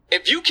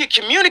if you can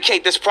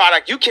communicate this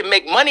product, you can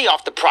make money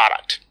off the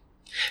product.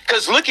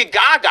 Because look at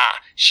Gaga.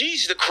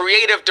 She's the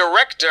creative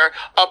director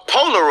of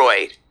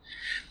Polaroid.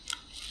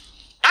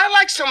 I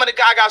like some of the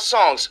Gaga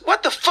songs.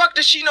 What the fuck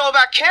does she know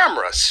about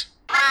cameras?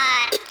 1,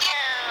 2,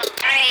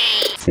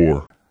 3.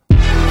 4.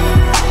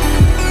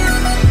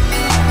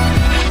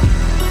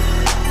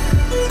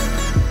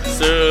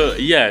 So,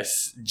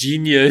 yes,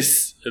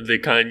 Genius, the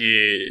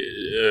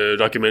Kanye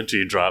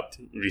documentary dropped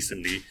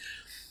recently.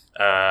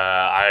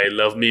 I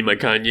love me my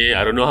Kanye.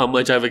 I don't know how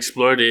much I've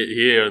explored it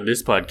here on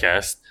this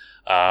podcast.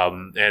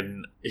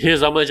 And here's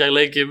how much I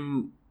like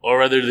him, or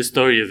rather the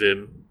story of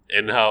him,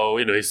 and how,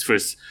 his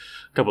first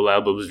couple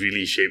albums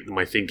really shaped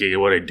my thinking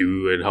and what I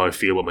do and how I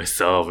feel about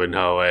myself and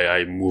how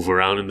I move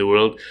around in the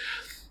world.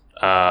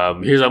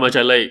 Here's how much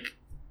I like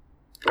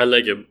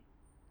him.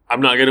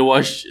 I'm not going to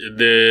watch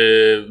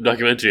the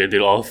documentary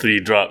until all 3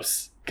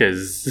 drops,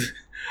 because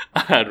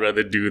I'd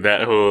rather do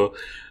that whole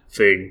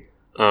thing.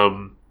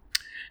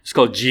 It's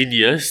called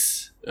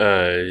Genius,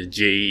 GEN-YUHS.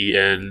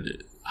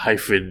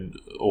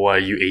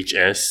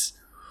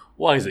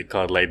 Why is it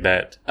called like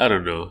that? I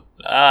don't know.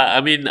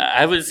 I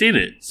haven't seen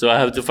it, so I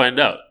have to find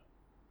out.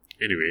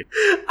 Anyway,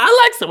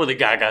 I like some of the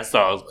Gaga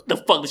songs. What the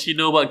fuck does she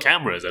know about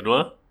cameras,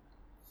 Anwar?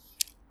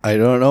 I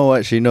don't know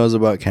what she knows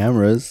about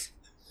cameras.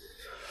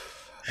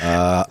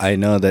 I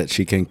know that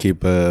she can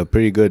keep a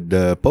pretty good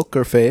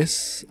poker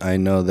face. I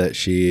know that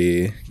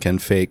she can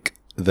fake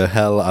the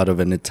hell out of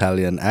an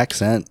Italian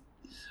accent.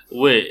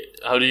 Wait,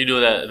 how do you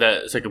know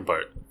that second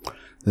part?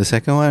 The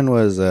second one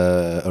was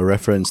a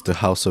reference to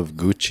House of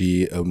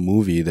Gucci, a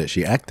movie that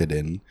she acted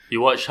in.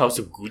 You watched House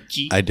of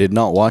Gucci? I did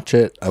not watch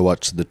it. I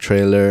watched the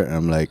trailer. And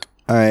I'm like,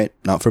 all right,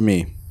 not for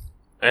me.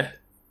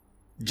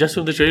 Just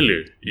from the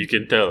trailer, you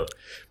can tell.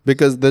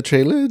 Because the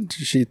trailer,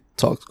 she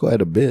talked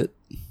quite a bit.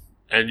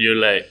 And you're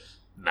like,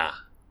 nah.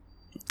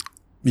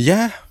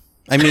 Yeah.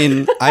 I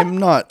mean, I'm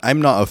not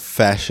a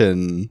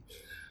fashion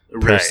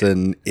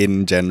person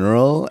in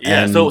general.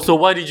 Yeah, and so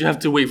why did you have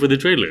to wait for the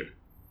trailer?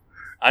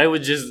 I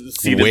would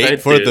just see the title.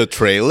 Wait for the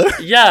trailer?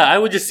 Yeah, I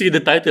would just see the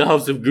title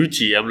House of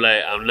Gucci. I'm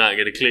like, I'm not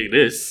going to click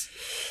this.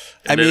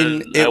 I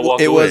mean,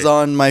 it was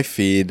on my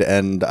feed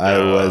and I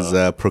was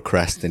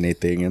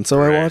procrastinating, and so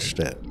I watched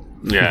it.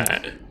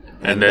 Yeah.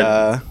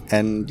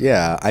 And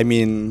yeah, I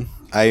mean,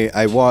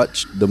 I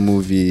watched the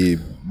movie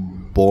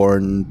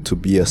Born to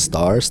Be a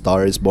Star.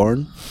 Star is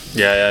Born.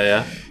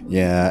 Yeah.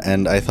 Yeah,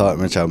 and I thought,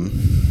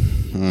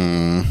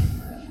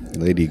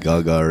 Lady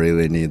Gaga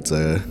really needs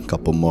a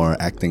couple more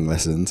acting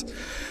lessons.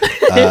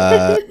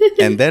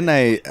 And then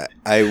I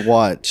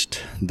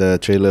watched the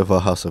trailer for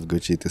House of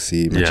Gucci to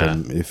see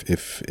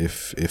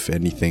if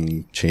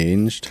anything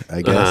changed,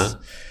 I guess.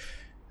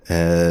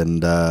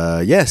 And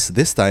yes,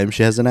 this time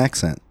she has an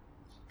accent.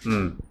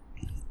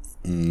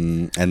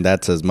 And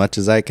that's as much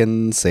as I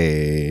can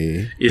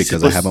say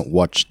because I haven't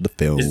watched the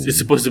film. It's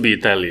supposed to be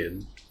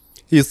Italian.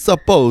 He's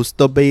supposed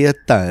to be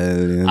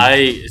Italian.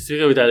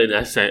 Speaking of Italian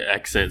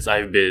accents,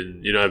 I've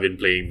been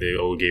playing the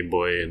old Game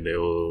Boy and the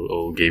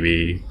old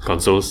gaming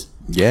consoles.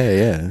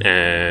 Yeah.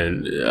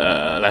 And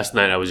last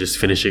night I was just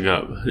finishing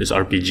up this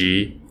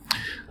RPG,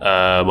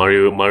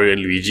 Mario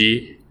and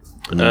Luigi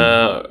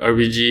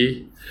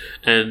RPG,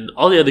 and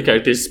all the other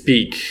characters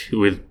speak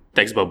with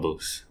text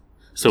bubbles.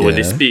 So when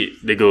they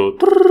speak, they go,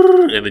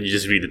 and then you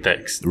just read the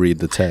text.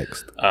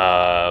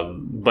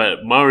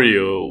 But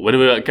Mario,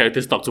 whenever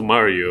characters talk to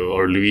Mario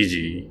or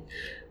Luigi,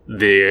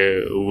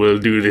 they will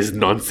do this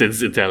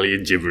nonsense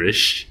Italian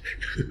gibberish.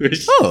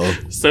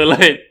 So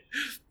like,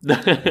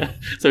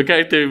 so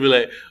character will be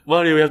like,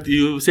 Mario,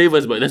 you save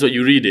us, but that's what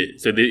you read it.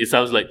 So it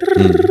sounds like,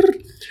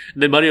 and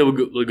then Mario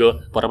will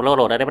go,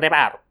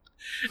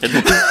 and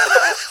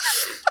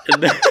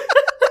then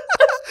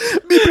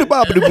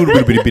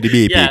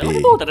yeah.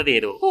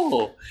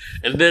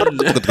 And then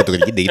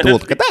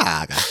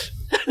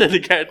the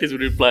characters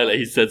would reply like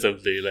he said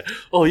something like,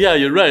 "Oh yeah,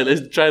 you're right.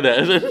 Let's try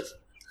that."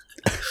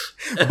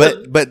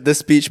 but the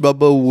speech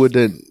bubble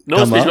wouldn't.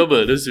 No speech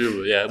bubble.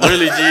 Yeah, Mario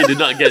Luigi did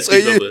not get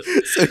speech bubbles.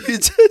 So you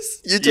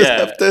just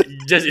have to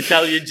just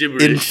Italian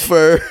gibberish.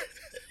 Infer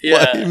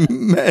what he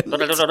meant.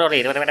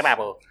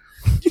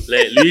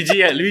 Like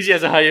Luigi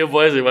has a higher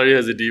voice and Mario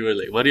has a deeper.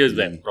 Like Mario is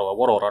like,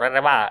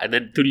 and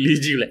then to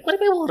Luigi like,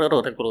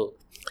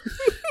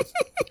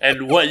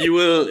 and what you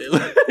will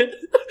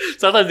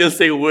sometimes they'll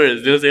say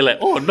words. They'll say like,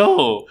 "Oh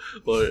no,"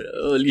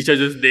 or each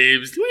other's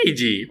names,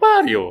 Luigi,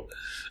 Mario.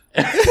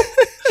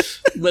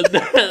 but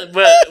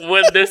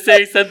when they're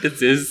saying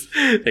sentences,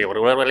 they go,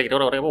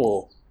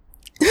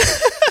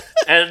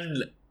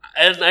 and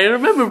I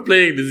remember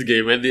playing this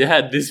game and they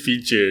had this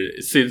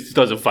feature since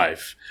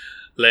 2005.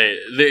 Like,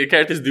 the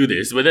characters do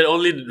this, but then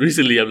only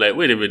recently I'm like,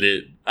 wait a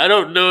minute, I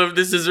don't know if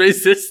this is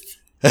racist.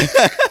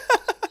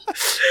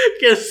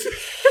 Because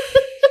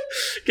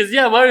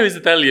yeah, Mario is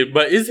Italian,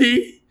 but is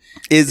he?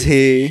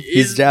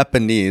 He's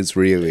Japanese,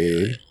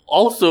 really.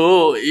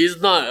 Also, he's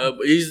not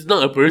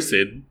a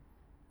person.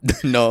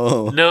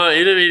 No, you know what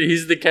I mean?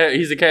 He's the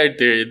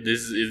character in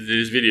this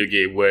video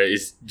game where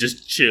it's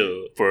just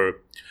chill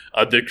for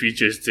other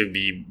creatures to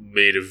be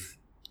made of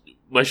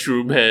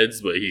mushroom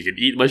heads, but he can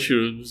eat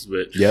mushrooms.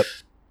 But Yep.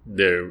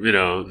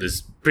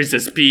 there's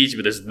Princess Peach,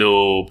 but there's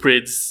no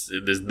prince,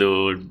 and there's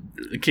no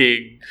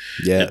king.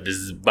 Yeah. And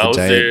there's The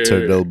Bowser. giant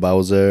turtle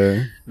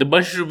Bowser. The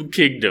Mushroom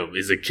Kingdom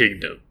is a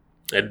kingdom,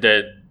 and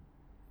then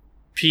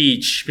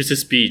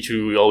Princess Peach,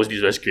 who always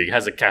needs rescuing,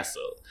 has a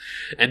castle,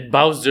 and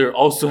Bowser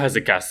also has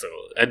a castle,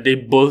 and they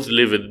both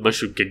live in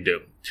Mushroom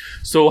Kingdom.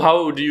 So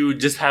how do you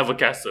just have a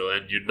castle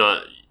and you're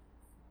not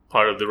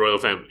part of the royal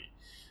family?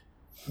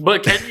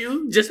 But can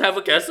you just have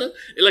a castle?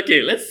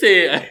 Okay, let's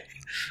say,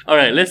 all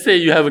right, let's say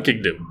you have a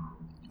kingdom.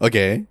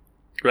 Okay.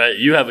 Right,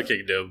 you have a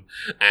kingdom,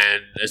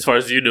 and as far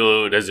as you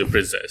know, there's a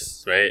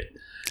princess, right?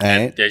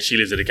 Alright. And she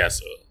lives in a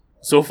castle.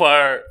 So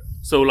far,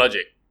 so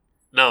logic.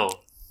 Now,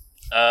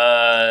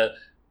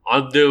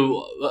 on the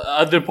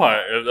other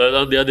part,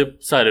 on the other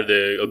side of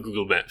the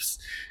Google Maps,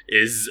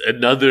 is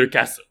another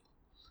castle.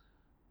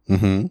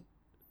 Mm-hmm.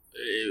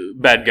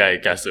 Bad guy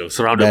castle,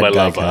 surrounded Bad by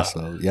guy lava.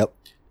 castle. Yep.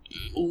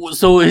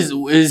 So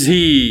is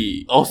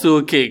he also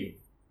a king?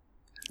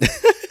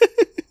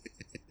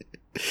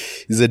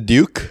 He's a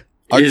duke,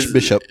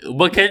 archbishop.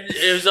 But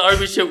is the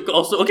archbishop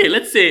also okay?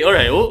 Let's say, all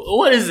right.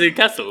 What is the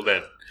castle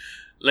then?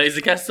 Like, is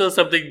the castle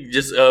something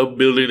just a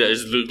building that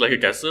just looks like a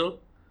castle?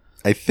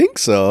 I think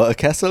so. A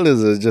castle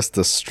is just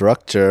a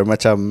structure.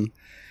 Macam,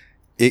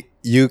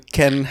 you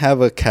can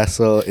have a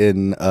castle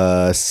in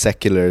a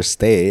secular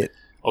state.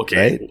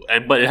 Okay,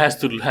 Right? but it has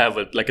to have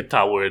a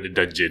tower and a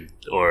dungeon,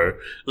 or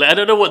like I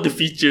don't know what the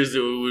features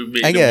would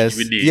make. I guess.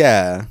 we need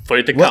Yeah. for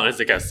it to count as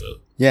a castle.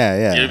 Yeah.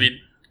 Yeah. You know what I mean?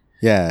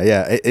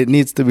 Yeah. It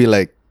needs to be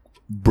like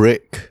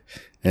brick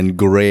and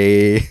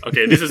gray.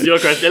 Okay, this is your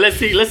criteria.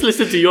 Let's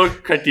listen to your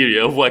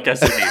criteria of what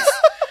castle needs.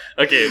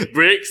 Okay,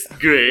 bricks,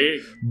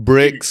 gray.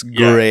 Bricks,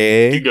 Yeah,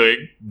 gray. keep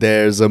going.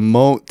 There's a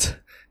moat.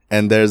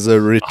 And there's a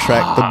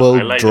retractable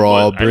I like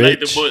drawbridge. I like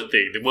the moat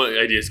thing. The moat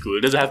idea is cool.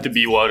 It doesn't have to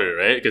be water,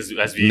 right? Because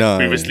as we No.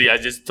 previously, I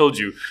just told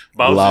you,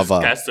 Bowser's Lava.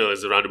 castle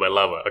is surrounded by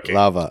lava. Okay,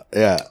 Lava.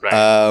 Yeah.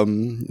 Right.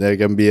 There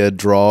can be a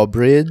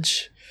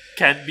drawbridge.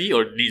 can be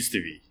or needs to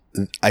be.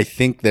 I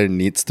think there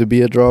needs to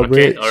be a Okay,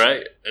 drawbridge. all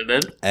right, and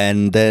then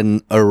And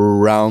then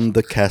around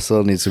the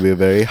castle needs to be a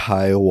very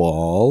high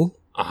wall.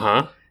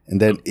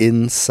 And then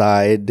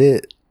inside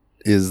it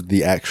is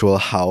the actual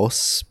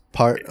house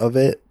part of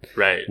it,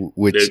 right,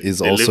 which is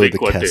also living the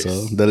quarters.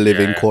 castle, the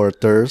living Yeah.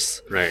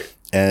 quarters. Right.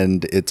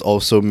 And it's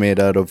also made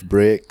out of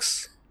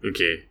bricks.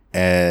 Okay.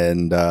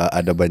 And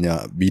ada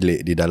banyak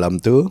bilik di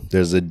dalam tu.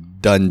 There's a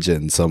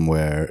dungeon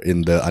somewhere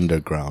in the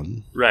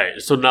underground. Right.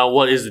 So now,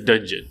 what is the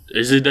dungeon?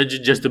 Is the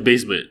dungeon just a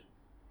basement?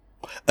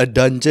 A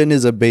dungeon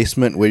is a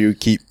basement where you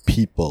keep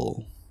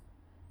people.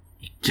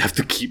 You have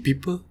to keep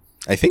people.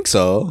 I think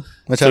so.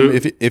 Macam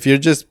So- if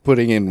you're just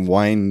putting in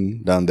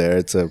wine down there,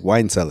 it's a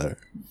wine cellar.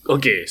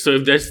 Okay. So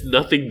if there's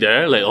nothing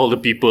there, like all the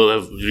people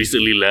have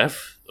recently left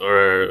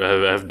or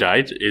have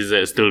died, is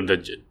there still a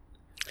dungeon?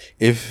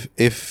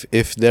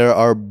 If there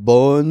are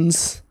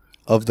bones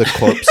of the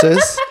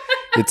corpses,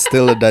 it's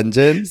still a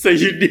dungeon. So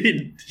you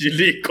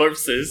need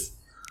corpses.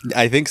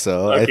 I think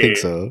so. I think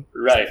Okay. so.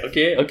 Right.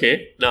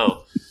 Okay.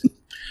 Now,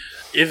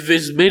 if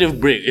it's made of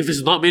brick, if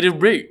it's not made of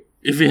brick,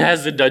 if it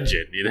has a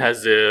dungeon, it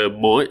has a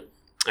moat,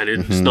 and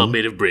it's not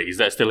made of brick, is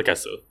that still a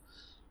castle?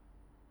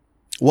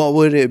 What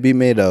would it be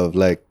made of?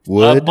 Like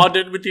wood?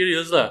 Modern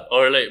materials, lah,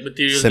 or like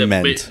materials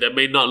Cement. that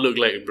may not look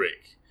like brick.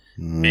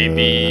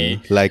 Maybe,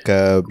 like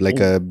a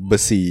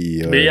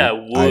besi or yeah,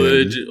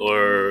 wood iron.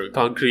 or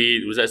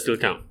concrete. Does that still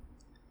count?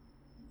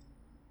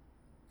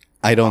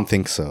 I don't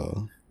think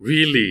so.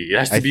 Really, it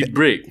has to I be thi-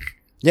 brick.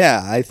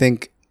 Yeah, I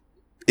think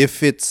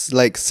if it's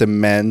like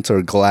cement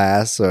or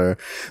glass or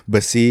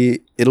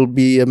besi, it'll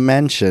be a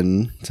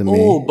mansion to me.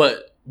 Oh,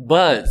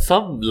 but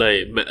some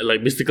like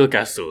mystical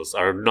castles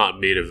are not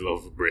made of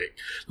brick.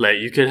 Like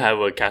you can have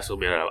a castle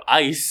made out of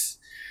ice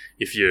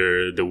if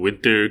you're the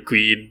Winter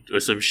Queen or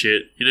some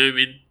shit. You know what I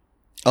mean?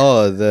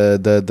 Oh, the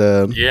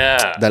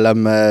Yeah,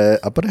 dalam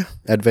apa dah?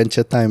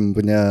 Adventure Time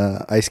punya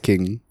Ice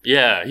King.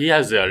 yeah. He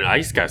has an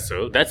ice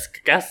castle. That's a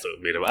castle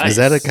made of ice. Is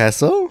that a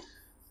castle?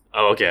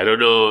 Oh, okay. I don't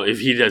know if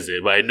he does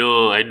it, but I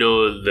know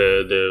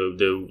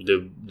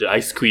the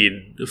Ice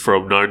Queen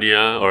from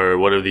Narnia or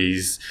one of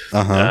these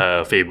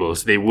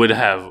fables. They would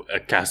have a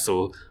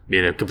castle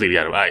made up completely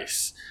out of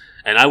ice,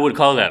 and I would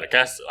call that a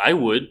castle. I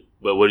would,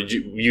 but what did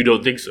you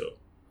don't think so?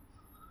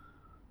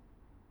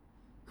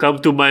 Come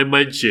to my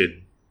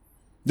mansion,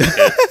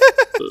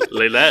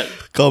 like that.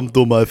 Come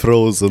to my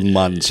frozen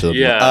mansion.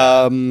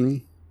 Yeah.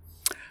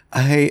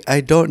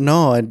 I don't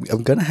know.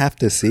 I'm gonna have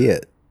to see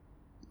it.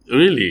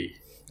 Really?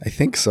 I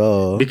think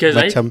so. Because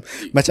macam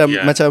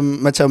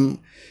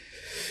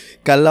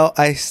kalau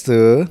ice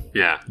tu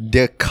Yeah.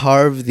 dia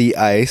carve the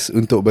ice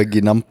untuk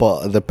bagi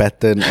nampak the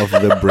pattern of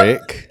the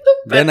brick.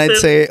 Then I'd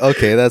say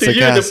okay, that's To a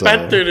you, the castle.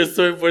 pattern is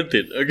so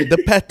important. Okay.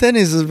 The pattern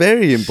is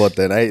very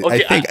important. I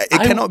Okay, think I- it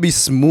cannot be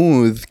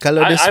smooth.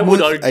 Kalau dia I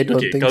would smooth, argue. I don't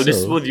Okay, think kalau so.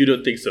 this smooth, you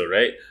don't think so,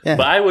 right? Yeah.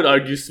 But I would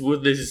argue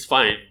smoothness is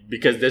fine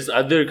because there's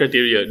other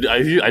criteria.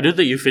 I don't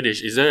think you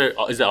finished. Is that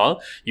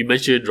all? You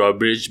mentioned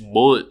drawbridge,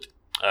 moat,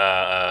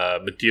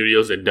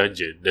 materials and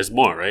dungeon. There's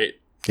more, right?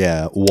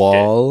 Yeah,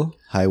 wall,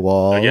 high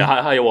wall. Yeah,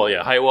 high wall.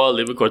 Yeah, high wall,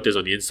 living quarters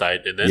on the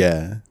inside, and then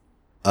Yeah.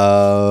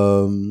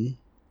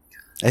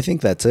 I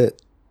think that's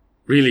it.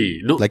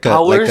 really no Like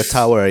towers. a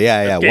tower.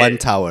 Yeah, Okay. one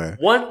tower.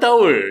 One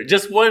tower,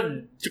 just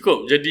one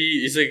cukup.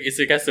 Jadi it's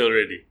a castle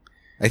already.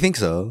 I think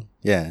so.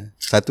 Yeah.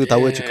 Satu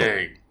tower cukup.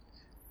 Dang.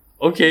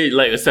 Okay,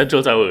 like a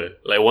central tower,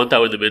 like one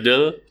tower in the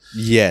middle.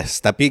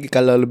 Yes, tapi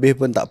kalau lebih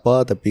pun tak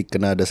apa, tapi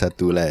kena ada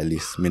satu lah at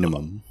least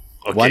minimum.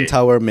 Okay. One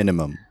tower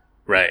minimum.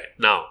 Right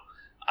now,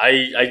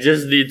 I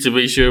just need to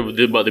make sure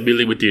about the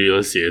building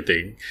materials here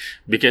thing,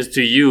 because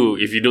to you,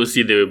 if you don't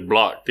see the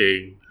block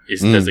thing, it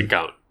doesn't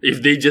count.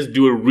 If they just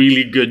do a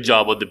really good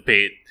job on the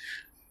paint,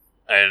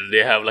 and they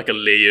have like a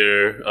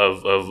layer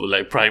of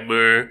like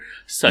primer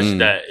such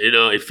that it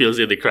fills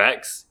in the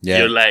cracks,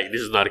 Yeah. you're like,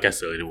 this is not a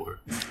castle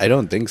anymore. I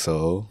don't think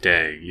so.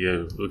 Dang,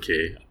 yeah,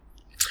 okay.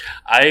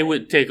 I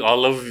would take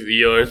all of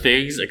your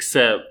things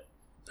except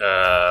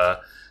the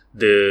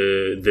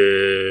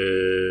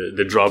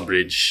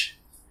drawbridge.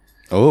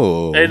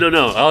 Oh.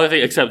 No. All I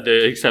think except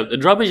the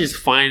drawbridge is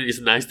fine. It's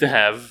nice to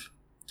have.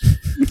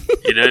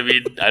 You know what I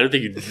mean? I don't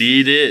think you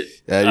need it.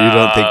 You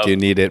don't think you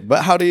need it.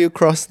 But how do you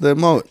cross the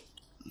moat?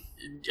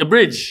 A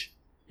bridge.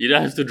 You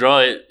don't have to draw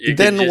it. You can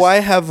Then just- why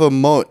have a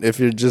moat if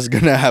you're just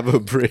gonna have a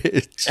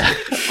bridge?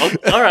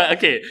 All right.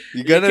 Okay.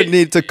 You're gonna You can-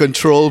 need to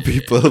control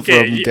people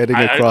from getting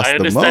across I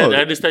the understand. moat.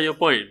 I understand your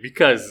point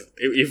because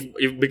if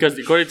because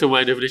according to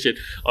my definition,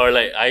 or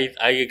like I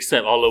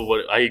accept all of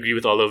what I agree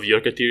with all of your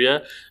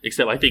criteria,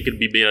 except I think it can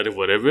be made out of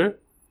whatever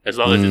as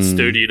long as it's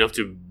sturdy enough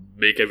to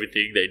make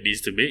everything that it needs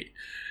to make,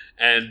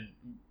 and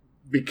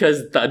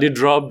because tak ada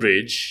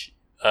drawbridge,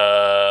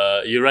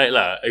 you're right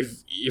lah.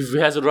 If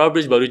it has a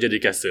drawbridge, baru jadi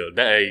castle.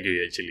 That I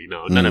agree actually.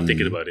 Now I'm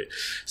thinking about it.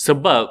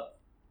 Sebab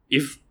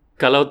if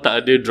kalau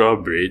tak ada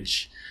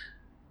drawbridge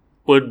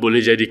pun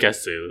boleh jadi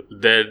castle,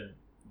 then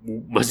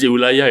Masjid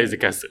Ulayah is a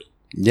castle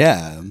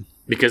Yeah.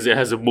 because it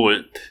has a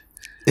moat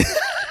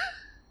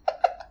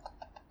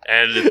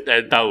and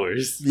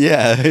towers.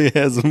 Yeah, it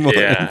has a moat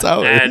and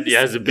towers. And it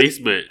has a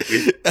basement.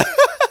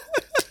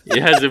 It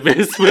has a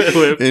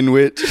basement in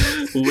which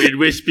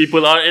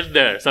people are in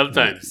there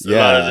sometimes. A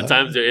lot of the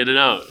times they're in and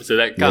out, so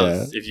that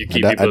counts if you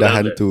keep people ada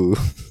down there. hantu.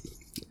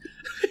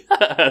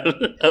 I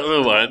don't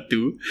know about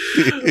hantu,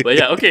 but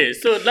yeah, okay.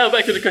 So now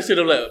back to the question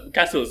of like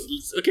castles.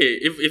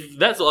 Okay, if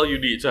that's all you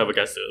need to have a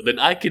castle, then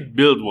I can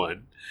build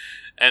one,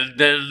 and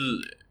then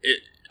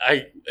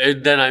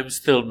I'm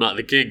still not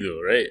the king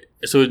though, right?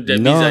 So that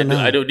means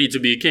I don't need to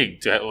be a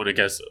king to own a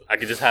castle. I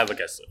can just have a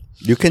castle.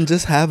 You can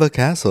just have a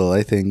castle,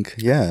 I think.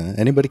 Yeah,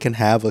 anybody can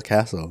have a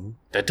castle.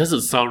 That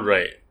doesn't sound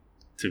right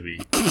to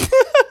me.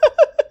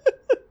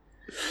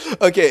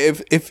 Okay,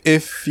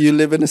 if you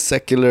live in a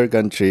secular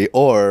country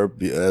or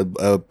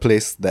a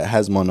place that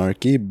has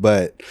monarchy,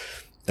 but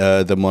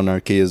the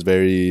monarchy is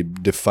very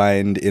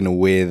defined in a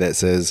way that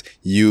says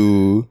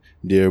you,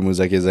 dear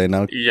Muzakir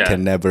Zainal,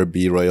 can never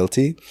be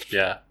royalty.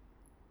 Yeah.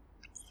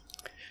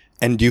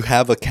 And you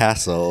have a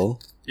castle.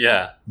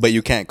 Yeah. But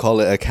you can't call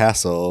it a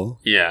castle.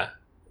 Yeah.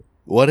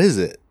 What is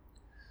it?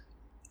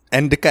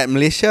 And dekat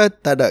Malaysia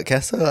tak ada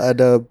castle,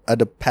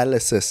 ada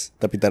palaces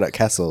tapi tak ada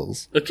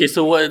castles. Okay,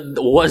 so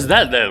what's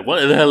that then?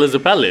 What the hell is a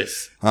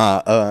palace?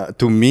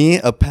 To me,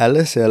 a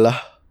palace ialah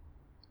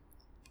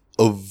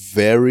a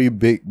very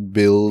big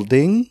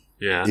building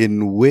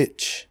in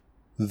which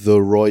the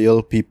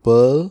royal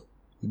people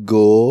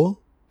go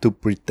to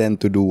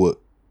pretend to do work.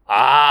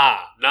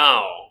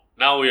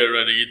 Now we are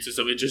running into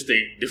some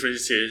interesting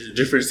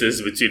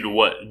differences between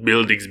what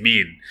buildings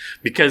mean.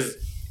 Because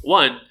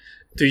one,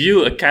 to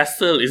you, a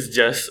castle is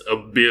just a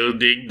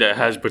building that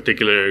has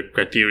particular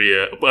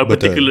criteria, a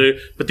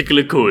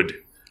particular code.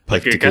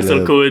 Like a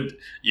castle code,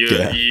 you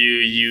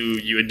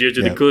adhere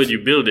to the code, you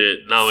build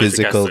it. Now it's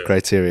a castle. Physical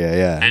criteria,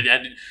 yeah.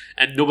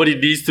 And nobody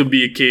needs to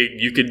be a king.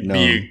 You can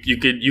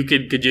you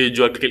can kerja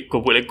jual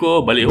kumpul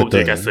ekor, balik home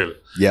to a castle.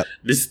 Yep.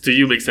 This to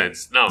you makes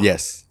sense. Now,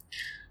 yes.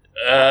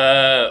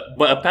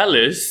 But a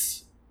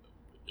palace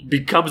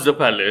becomes a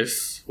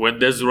palace when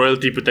there's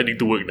royalty pretending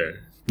to work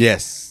there.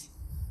 Yes.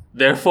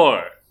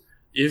 Therefore,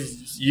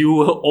 if you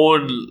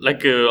own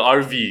like a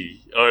RV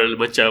or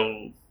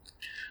macam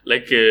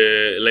like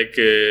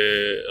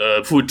a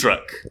food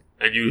truck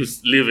and you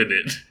live in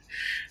it,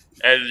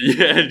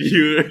 and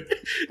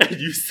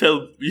you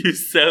sell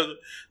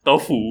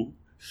tofu,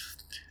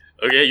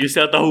 okay, you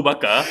sell tahu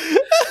bakar,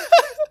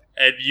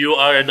 and you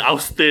are an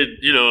ousted,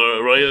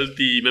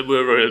 member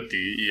of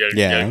royalty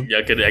yang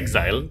kena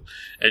exile,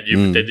 and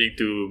you're pretending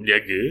to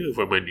berniaga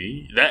for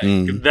money.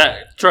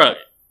 That truck,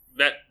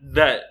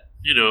 that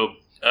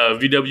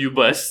VW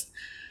bus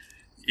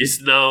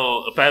is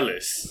now a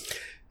palace.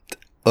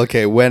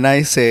 Okay, when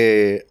I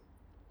say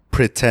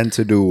pretend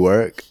to do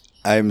work,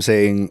 I'm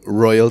saying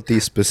royalty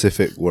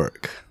specific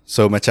work.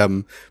 So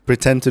macam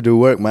pretend to do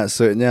work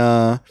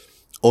maksudnya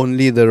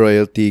only the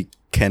royalty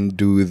can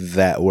do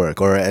that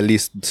work, or at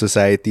least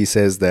society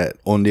says that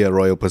only a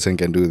royal person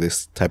can do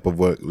this type of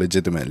work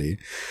legitimately.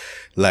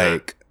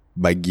 Like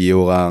bagi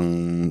orang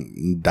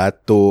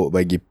datuk,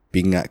 bagi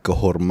pingat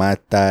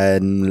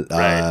kehormatan,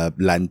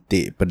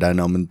 lantik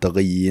Perdana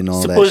Menteri and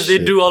all that. Suppose they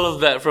shit. do all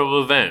of that from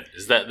a van.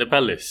 Is that the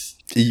palace?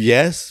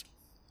 Yes,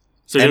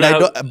 So and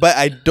you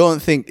I don't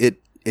think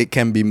it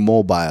can be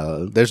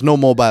mobile. There's no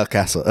mobile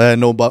castle.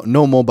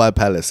 No mobile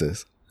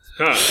palaces.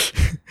 Huh.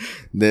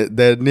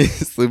 There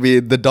needs to be,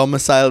 the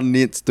domicile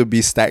needs to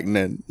be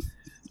stagnant.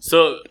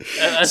 So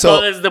as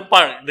long as the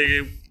park,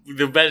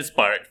 the Benz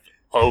park,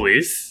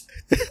 always,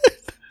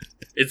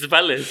 it's a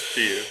palace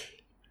to you.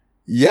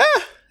 Yeah,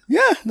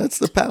 that's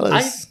the I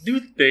palace. do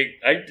think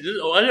I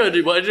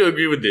do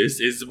agree with this.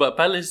 Is but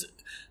palace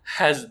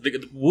has the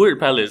word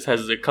palace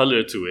has a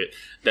color to it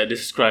that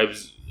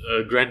describes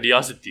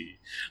grandiosity.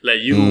 Like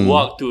you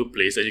walk to a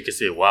place and you can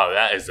say, "Wow,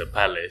 that is a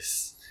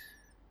palace,"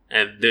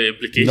 and the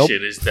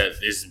implication is that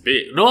it's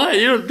big. No,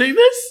 you don't think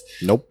this?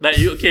 Nope. Like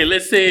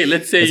let's say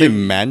It's a you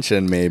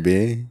mansion,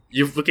 maybe.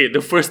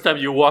 the first time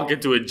you walk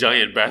into a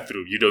giant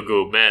bathroom, you don't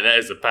go, "Man, that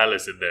is a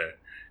palace in there."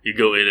 You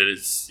go in and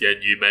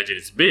you imagine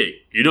it's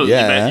big. You don't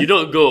you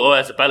don't go, "Oh,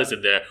 that's a palace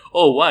in there."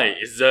 Oh, why?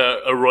 Is there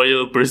a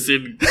royal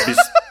person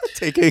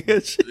Taking a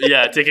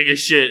shit. taking a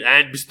shit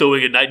and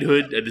bestowing a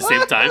knighthood at the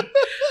same time?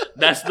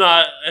 That's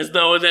not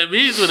what that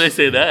means when I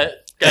say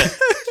that.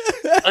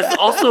 It's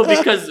also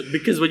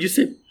because when you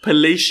say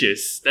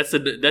palatious, that's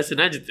an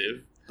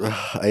adjective.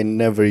 I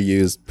never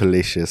used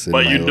palatious in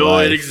But my you know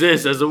life. it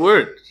exists as a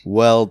word.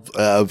 Well,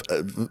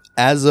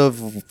 as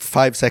of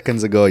 5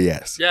 seconds ago,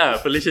 yes. Yeah,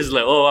 palatious is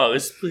like, oh wow,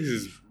 this place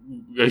is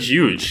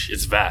huge.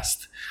 It's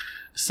vast.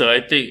 So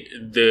I think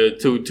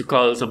to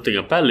call something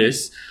a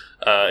palace,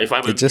 if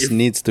I'm It just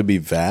needs to be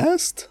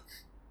vast.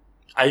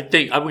 I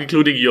think I'm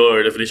including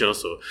your definition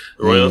also.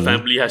 The royal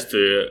family has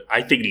to,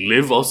 I think,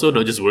 live also,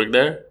 not just work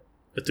there.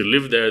 But to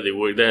live there, they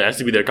work there. It has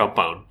to be their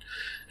compound,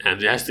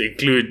 and it has to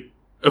include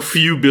a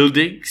few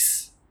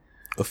buildings.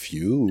 A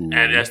few.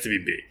 And it has to be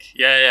big.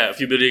 Yeah. A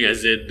few buildings,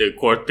 as in the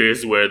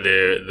quarters where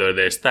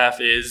their staff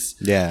is.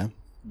 Yeah.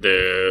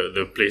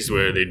 The place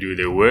where they do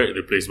their work,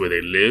 the place where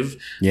they live.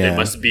 Yeah. There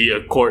must be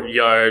a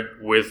courtyard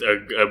with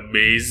a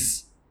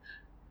maze.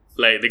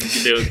 Like the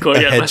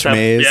courtyard hedge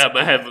maze.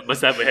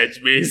 must have a hedge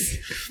maze.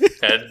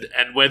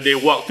 and when they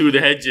walk through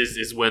the hedges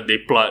is when they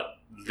plot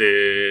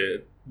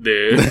the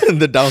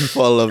The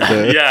downfall of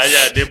the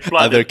they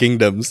plot other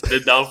kingdoms. the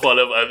downfall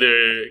of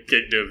other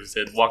kingdoms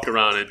and walk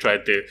around and try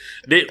to.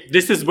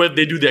 This is when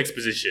they do the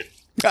exposition.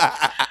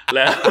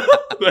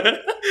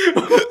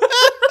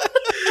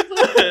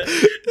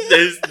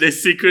 They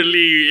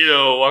secretly,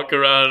 walk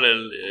around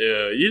and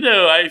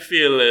I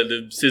feel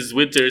since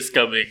winter is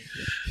coming,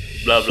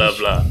 blah blah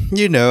blah.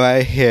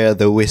 I hear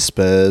the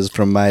whispers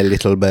from my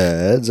little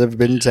birds have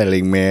been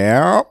telling me.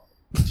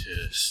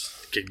 Yes.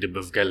 Kingdom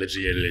of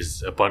Galadriel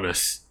is upon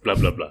us, blah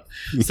blah blah.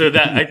 So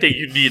that I think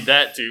you need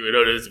that in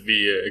order to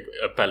be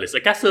a palace. A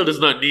castle does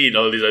not need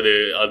all these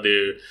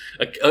other.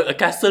 A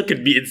castle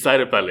can be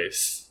inside a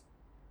palace.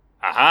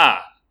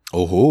 Aha!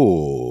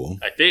 Oh.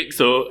 I think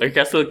so. A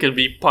castle can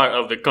be part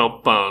of the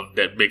compound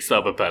that makes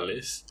up a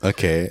palace.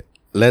 Okay,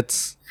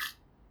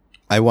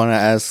 I want to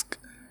ask,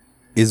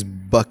 is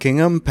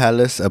Buckingham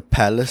Palace a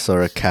palace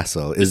or a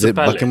castle? Is a it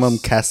palace. Buckingham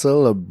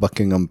Castle or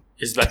Buckingham?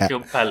 It's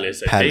Buckingham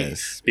Palace, I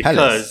Palace. think.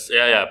 Because,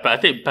 Palace. but I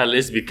think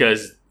palace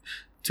because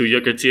to your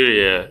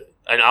criteria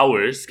and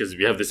ours, because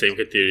we have the same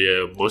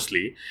criteria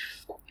mostly,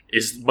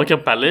 is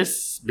Buckingham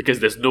Palace because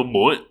there's no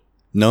moat,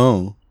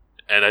 No,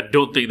 and I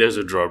don't think there's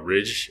a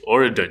drawbridge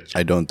or a dungeon.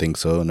 I don't think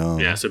so. No.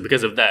 Yeah, so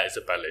because of that, it's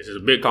a palace. It's a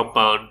big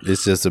compound.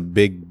 It's just a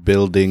big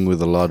building with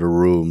a lot of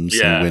rooms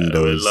and With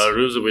windows. a lot of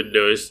rooms and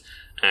windows.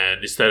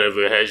 And instead of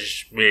a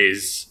hedge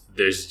maze,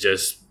 there's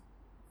just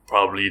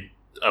probably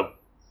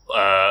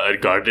a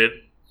garden,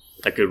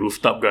 like a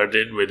rooftop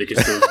garden where they can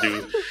still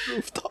do.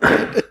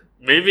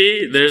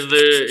 Maybe there's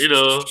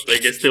they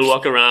can still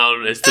walk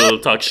around and still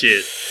talk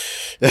shit.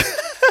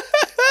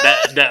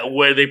 that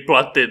where they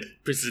plotted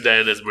Princess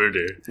Diana's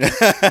murder.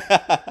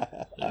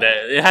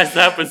 It has to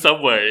happen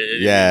somewhere.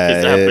 It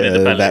has to happen in the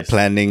palace. That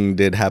planning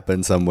did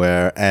happen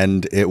somewhere,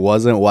 and it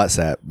wasn't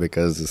WhatsApp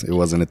because it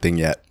wasn't a thing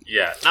yet.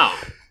 Yeah.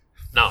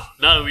 Now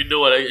that we know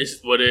what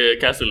a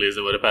castle is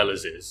and what a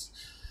palace is,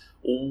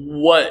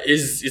 what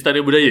is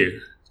Istana Budaya?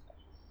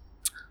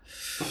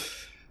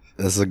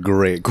 That's a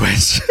great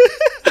question.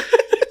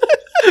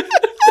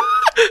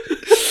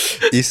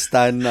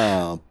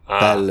 Istana,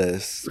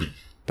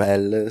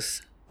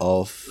 palace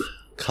of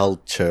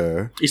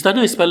culture.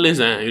 Istana is palace,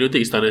 You don't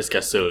think Istana is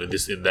castle in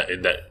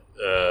that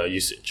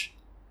usage?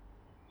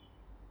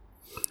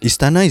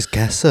 Istana is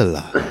castle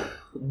lah.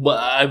 But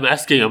I'm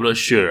asking, I'm not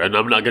sure, and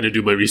I'm not gonna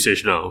do my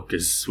research now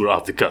because we're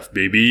off the cuff,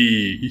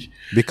 baby.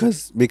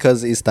 Because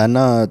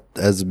Istana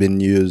has been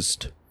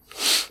used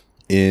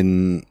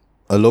in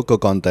a local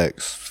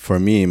context for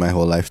me my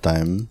whole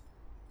lifetime.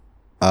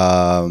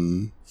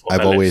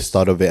 I've always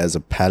thought of it as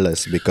a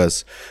palace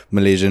because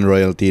Malaysian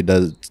royalty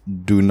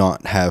do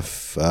not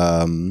have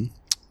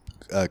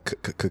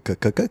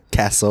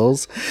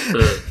castles.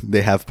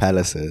 They have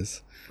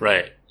palaces.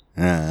 Right.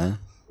 Yeah.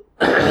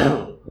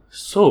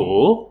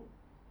 So,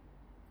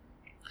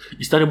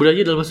 Istana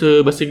Budaya dalam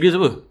bahasa Inggeris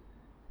apa?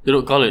 They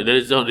don't call it. There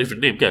is not a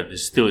different name, kan?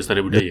 It's still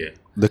Istana Budaya.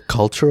 The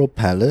Cultural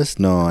Palace?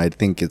 No, I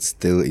think it's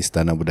still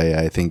Istana Budaya.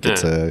 I think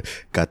it's a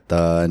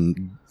kata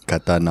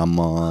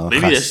nama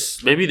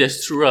khas. Maybe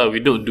that's true. We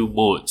don't do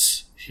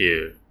modes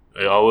here.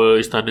 Our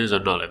istanas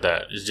are not like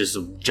that. It's just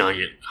a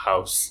giant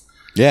house.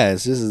 Yeah,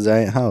 it's just a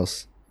giant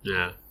house.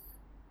 Yeah.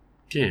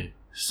 Okay.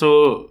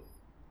 So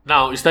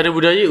now Istana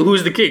Budaya,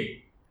 who's the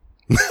king?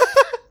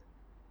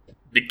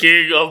 The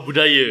king of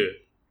Budaya.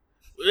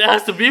 There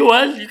has to be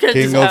one. You can't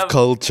King just of have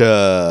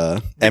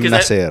Culture, M.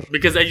 Nasir.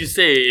 because as you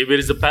say, if it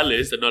is a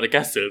palace and not a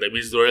castle, that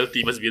means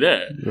royalty must be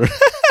there.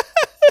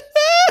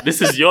 This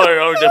is your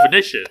own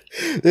definition.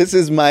 This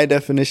is my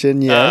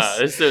definition,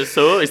 yes.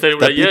 So Istana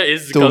Budaya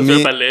is the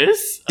cultural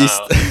palace.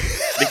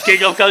 The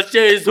king of culture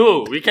is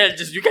who? You can't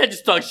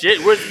just talk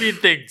shit. Words mean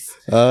things.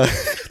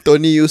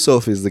 Tony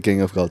Yusuf is the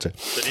King of Culture.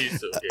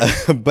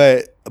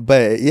 Okay.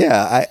 But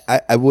yeah,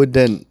 I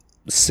wouldn't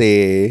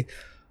say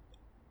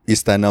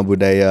Istana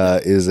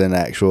Budaya is an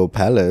actual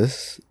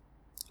palace.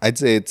 I'd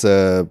say it's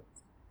a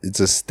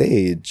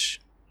stage.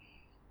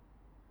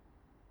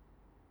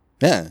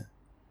 Yeah.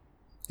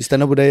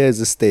 Istana Budaya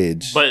is a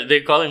stage. But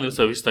they're calling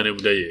themselves Istana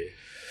Budaya.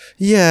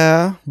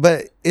 Yeah,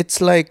 but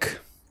it's like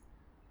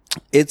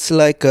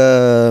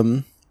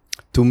to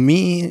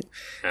me,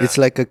 it's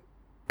like a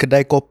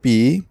kedai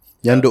kopi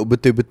yang duk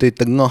betul-betul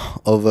tengah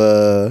of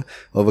a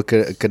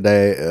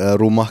kedai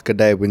rumah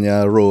kedai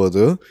punya row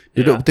tu.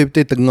 Dia duk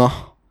betul-betul tengah.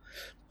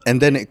 And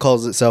then it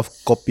calls itself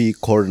Kopi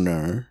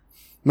Corner.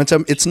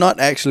 Macam it's not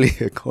actually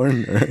a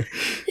corner.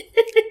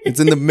 It's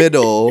in the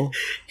middle.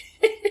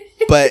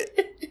 But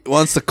it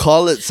wants to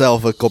call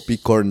itself a Kopi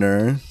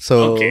Corner.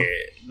 So okay.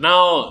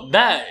 Now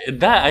that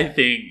I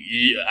think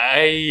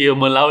I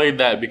am allowing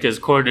that because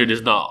corner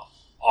does not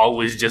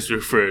always just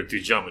refer to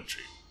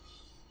geometry.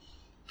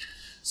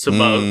 So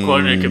a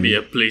corner can be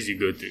a place you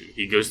go to.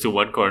 He goes to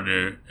one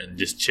corner and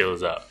just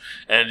chills out.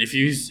 And if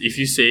you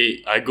say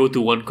I go to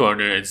one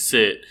corner and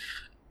sit,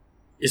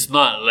 it's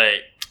not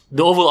like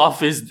the Oval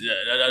Office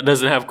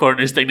doesn't have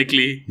corners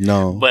technically.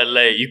 No. But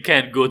like you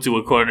can't go to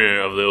a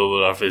corner of the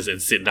Oval Office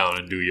and sit down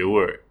and do your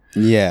work.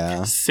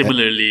 Yeah.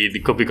 Similarly,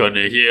 the Kopi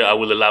Corner here, I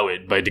will allow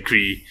it by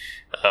decree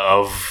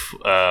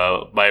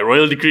by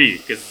royal decree,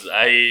 because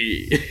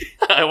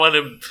I want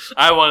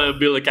to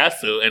build a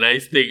castle, and I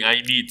think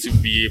I need to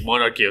be a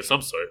monarchy of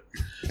some sort,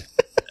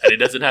 and it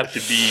doesn't have to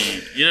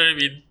be. You know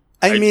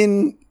what I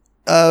mean?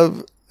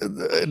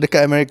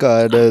 Dekat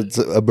America, there's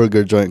a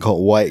burger joint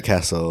called White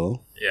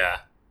Castle. Yeah.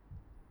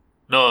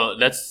 No,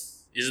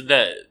 isn't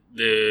that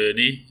the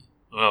ni?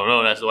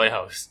 No, that's the White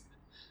House.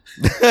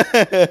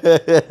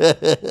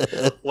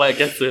 White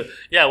Castle.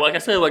 Yeah, White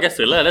Castle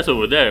lah. That's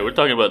over there. We're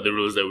talking about the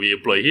rules that we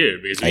employ here,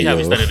 because we have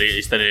Istana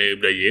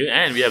Budaya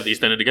and we have the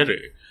Istana Negara.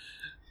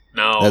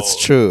 Now that's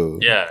true.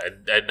 Yeah,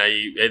 and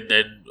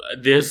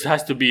there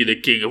has to be the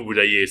king of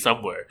Budaya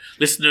somewhere.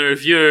 Listener,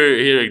 if you're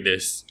hearing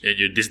this and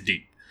you're this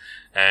deep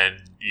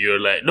and you're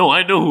like, no,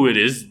 I know who it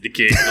is, the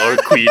king or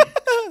queen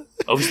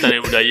of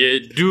Istana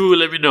Budaya, do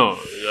let me know.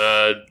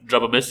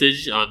 Drop a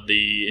message on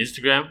the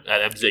Instagram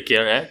at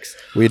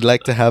MZKRX. We'd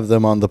like to have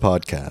them on the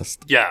podcast.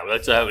 Yeah,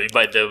 let's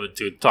invite them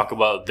to talk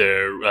about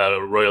their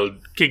royal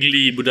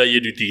kingly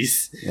Budaya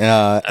duties.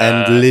 Yeah,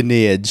 and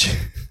lineage.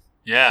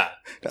 Yeah.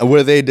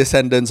 Were they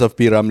descendants of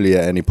P. Ramlee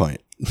at any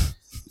point?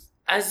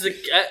 As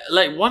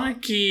like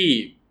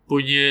monarchy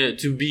punya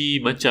to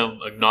be macam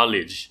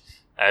acknowledged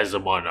as a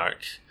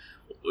monarch,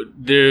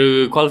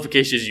 the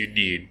qualifications you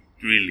need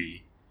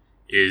really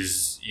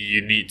is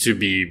you need to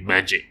be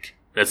magic.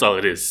 That's all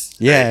it is.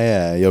 Yeah, right?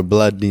 yeah. Your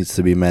blood needs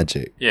to be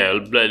magic. Yeah,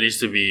 blood needs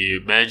to be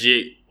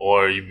magic,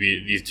 or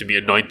needs to be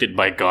anointed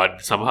by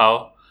God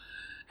somehow.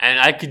 And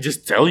I can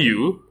just tell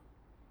you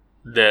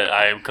that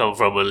I am come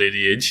from a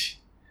lineage,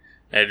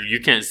 and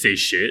you can't say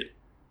shit,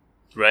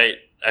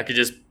 right? I could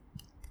just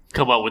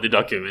come up with the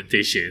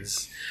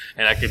documentations,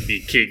 and I can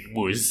be King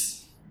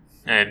Mus,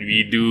 and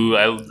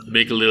I'll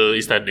make a little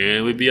istana,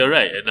 and we'll be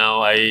alright. And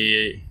now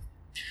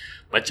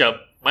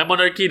my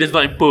monarchy does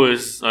not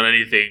impose on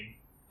anything,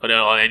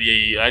 on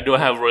any. I don't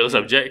have royal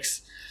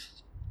subjects.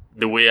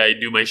 The way I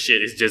do my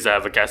shit is just I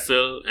have a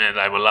castle, and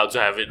I'm allowed to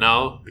have it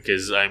now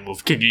because I'm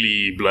of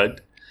kingly blood.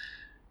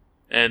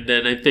 And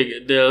then I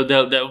think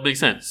that will make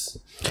sense.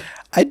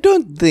 I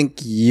don't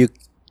think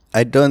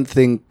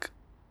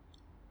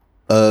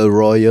a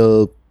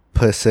royal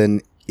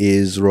person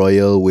is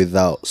royal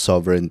without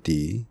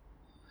sovereignty.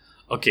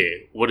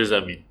 Okay, what does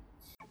that mean?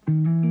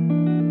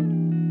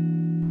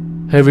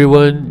 Hey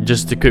everyone,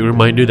 just a quick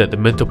reminder that the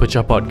Mental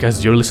Pecah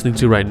podcast you're listening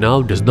to right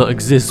now does not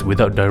exist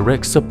without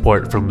direct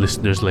support from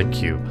listeners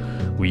like you.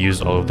 We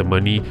use all of the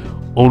money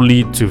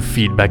only to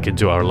feed back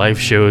into our live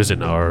shows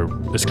and our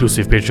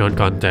exclusive Patreon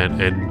content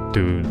and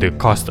to the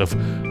cost of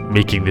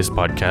making this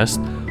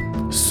podcast.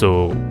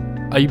 So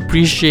I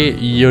appreciate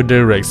your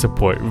direct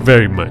support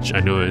very much. I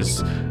know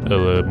it's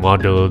a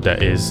model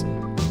that is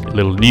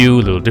little new,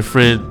 a little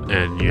different,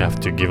 and you have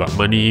to give up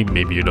money.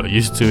 Maybe you're not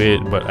used to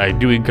it, but I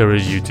do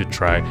encourage you to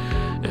try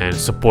and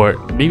support.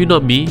 Maybe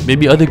not me,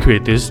 maybe other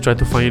creators. Try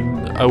to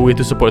find a way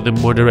to support them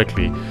more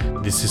directly.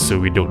 This is so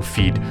we don't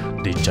feed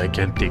the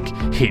gigantic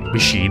hate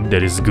machine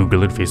that is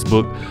Google and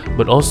Facebook,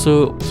 but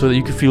also so that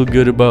you can feel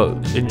good about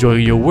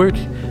enjoying your work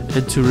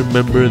and to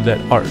remember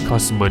that art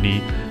costs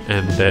money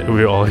and that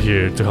we're all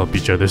here to help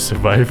each other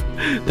survive.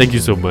 Thank you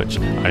so much.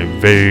 I'm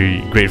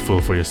very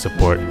grateful for your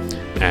support.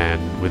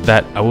 And with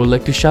that, I would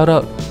like to shout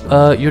out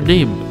your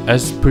name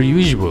as per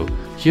usual.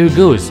 Here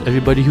goes.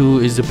 Everybody who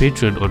is a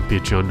patron on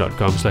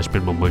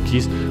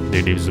patreon.com/pinballmonkeys,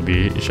 their names will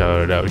be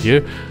shouted out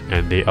here.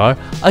 And they are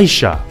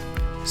Aisha,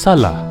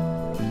 Salah,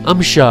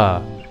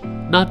 Amsha,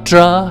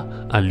 Natra,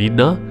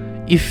 Alina,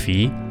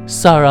 Ifi,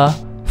 Sarah,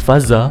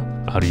 Faza,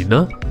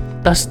 Arina,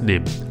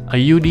 Tasnim,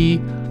 Ayuni,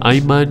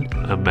 Aiman,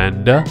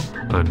 Amanda,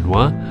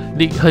 Anwar,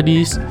 Nick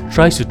Hanis,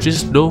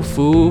 Trisutrisno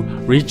Fu,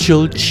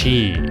 Rachel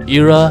Chi,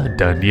 Ira,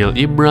 Daniel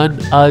Imran,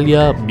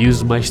 Alia,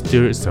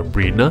 Musemeister,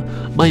 Sabrina,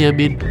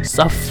 Mayamin,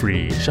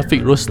 Safri,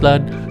 Shafiq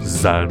Roslan,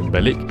 Zan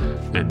Belik,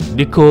 and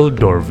Nicole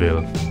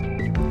Dorville.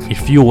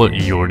 If you want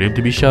your name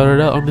to be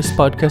shouted out on this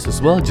podcast as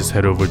well, just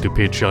head over to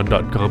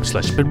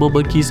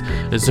patreon.com/pinballmonkeys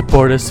and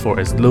support us for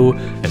as low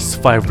as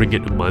 5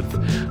 ringgit a month.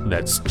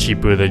 That's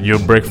cheaper than your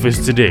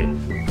breakfast today.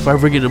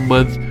 5 ringgit a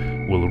month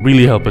will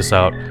really help us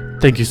out.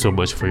 Thank you so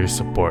much for your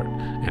support.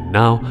 And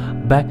now,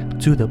 back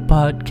to the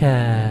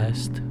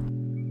podcast.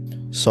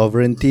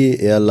 Sovereignty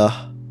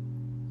ialah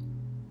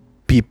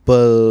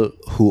people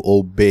who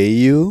obey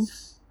you,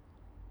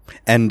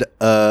 and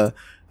a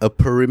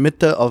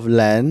perimeter of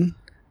land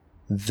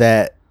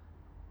that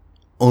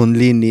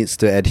only needs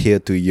to adhere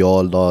to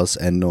your laws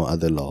and no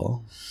other law.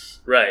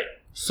 Right.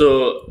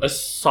 So a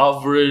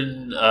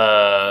sovereign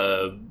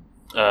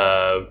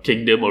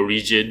kingdom or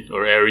region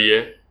or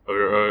area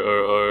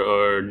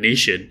or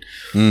nation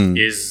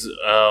is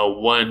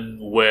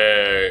one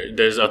where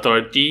there's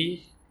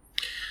authority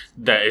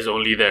that is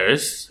only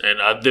theirs and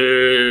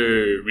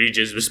other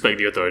regions respect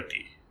the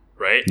authority,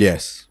 right?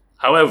 Yes.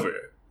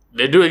 However,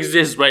 they do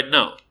exist right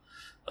now.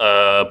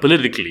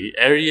 Politically,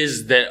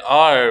 areas that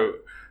are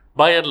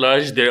by and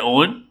large their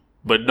own,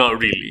 but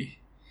not really.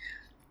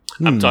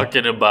 I'm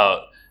talking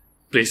about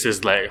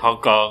places like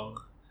Hong Kong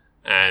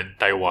and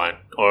Taiwan,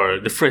 or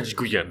the French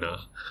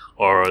Guyana,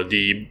 or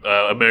the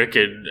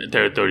American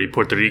territory,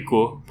 Puerto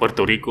Rico,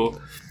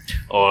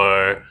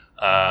 or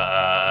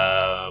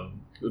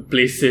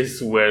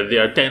places where they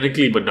are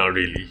technically but not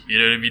really. You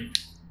know what I mean?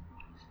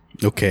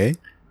 Okay.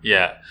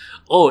 Yeah.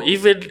 Oh,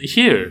 even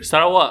here,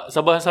 Sarawak,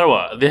 Sabah and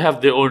Sarawak, they have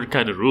their own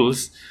kind of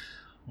rules,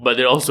 but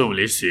they're also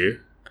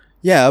Malaysia.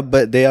 Yeah,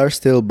 but they are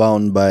still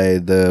bound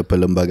by the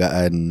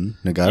Perlembagaan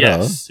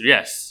Negara.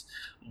 Yes.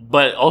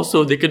 But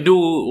also they can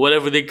do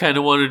whatever they kind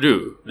of want to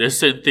do. There's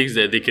certain things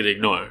that they can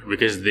ignore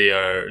because they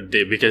are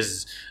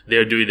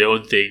doing their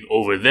own thing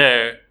over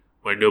there,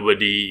 where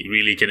nobody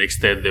really can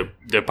extend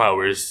their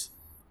powers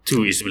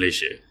to East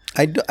Malaysia.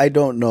 I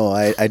don't know.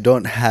 I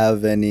don't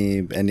have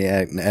any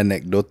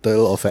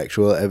anecdotal or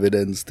factual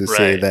evidence to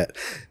say that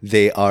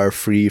they are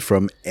free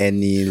from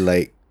any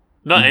like.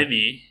 Not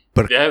any.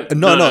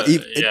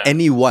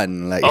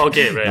 Anyone like. Oh,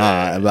 okay,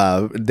 right.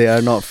 They are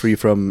not free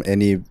from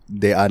any.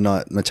 They are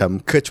not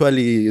macam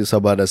kecuali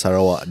Sabah dan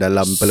Sarawak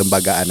dalam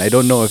perlembagaan. I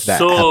don't know if that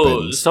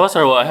happens. So Sabah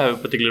Sarawak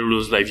have particular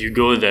rules. Like if you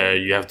go there,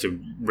 you have to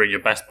bring your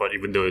passport,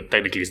 even though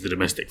technically it's the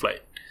domestic flight.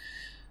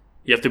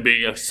 You have to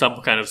bring some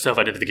kind of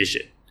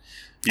self-identification.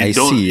 I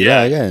see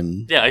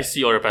kan? Yeah, I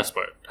see or a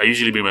passport. I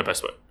usually bring my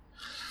passport.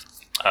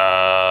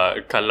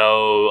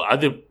 Kalau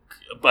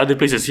other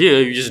places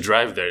here, you just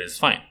drive there.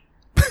 It's fine.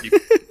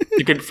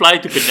 You can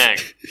fly to Penang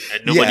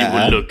and nobody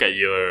will look at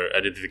your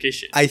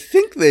identification. I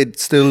think they'd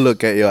still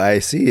look at your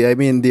IC. I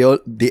mean,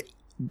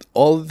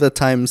 all the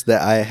times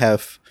that I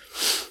have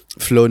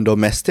flown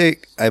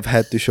domestic, I've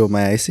had to show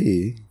my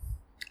IC.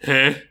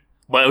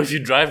 But if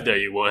you drive there,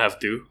 you won't have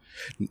to.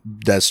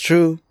 That's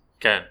true.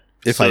 Can.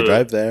 If I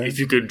drive there. If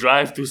you could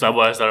drive to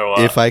Sabah and Sarawak.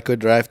 If I could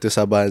drive to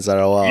Sabah and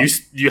Sarawak.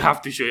 You have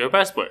to show your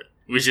passport,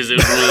 which is a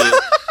rule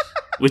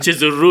which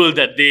is a rule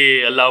that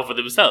they allow for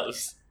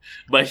themselves.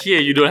 But here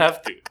you don't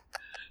have to.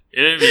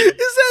 You know what I mean?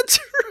 Is that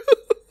true?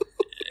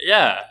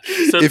 Yeah.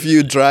 So if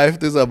you drive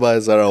to Sabah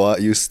and Sarawak,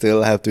 you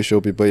still have to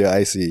show people your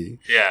IC.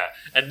 Yeah.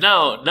 And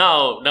now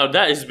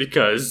that is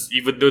because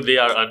even though they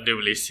are under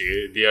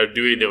Malaysia, they are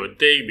doing their own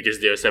thing because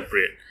they are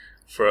separate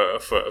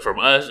from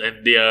us,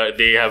 and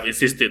they have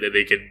insisted that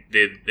they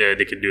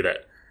can do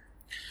that.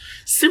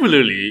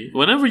 Similarly,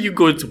 whenever you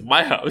go to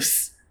my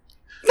house,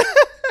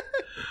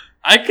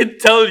 I can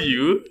tell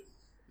you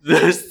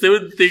there's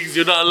certain things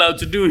you're not allowed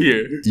to do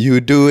here. You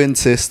do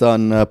insist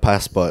on a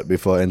passport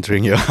before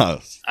entering your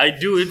house. I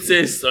do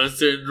insist on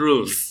certain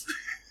rules.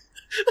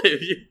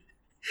 if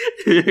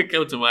you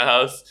come to my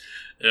house,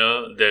 you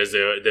know, there's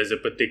a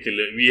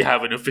particular. We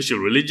have an official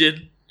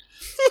religion.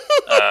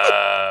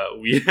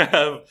 We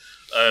have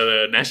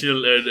a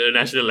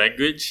national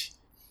language.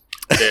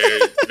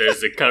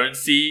 There's a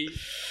currency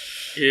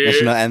here.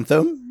 National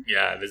anthem?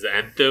 Yeah, there's an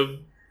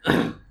anthem.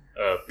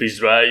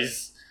 Please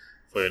Rise.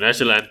 For your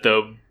national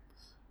anthem,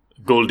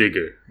 Gold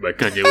Digger by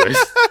Kanye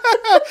West.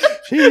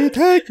 She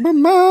take my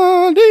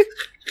money.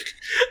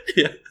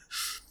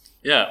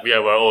 Yeah, we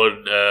have our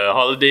own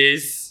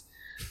holidays.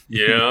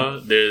 You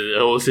know, there's a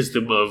whole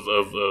system of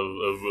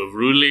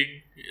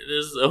ruling.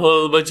 There's a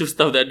whole bunch of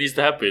stuff that needs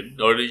to happen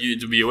in order you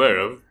to be aware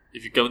of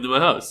if you come to my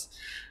house.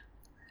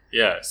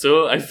 Yeah,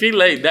 so I feel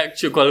like that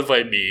should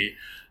qualify me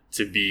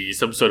to be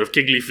some sort of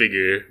kingly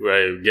figure where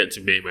I get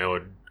to make my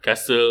own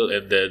castle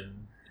and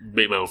then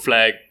make my own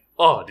flag.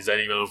 Oh,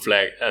 designing my own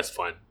flag, that's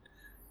fun.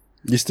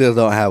 You still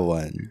don't have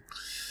one.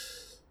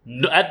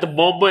 No, at the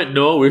moment,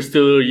 no. We're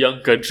still a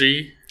young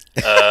country.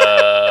 It's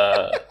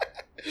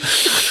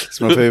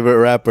my favorite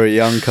rapper,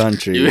 Young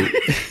Country.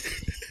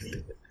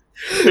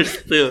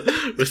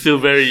 we're still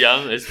very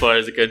young as far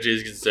as the country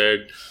is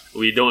concerned.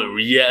 We don't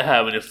yet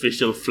have an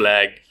official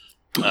flag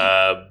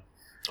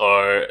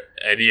or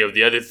any of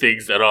the other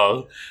things at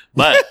all.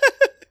 But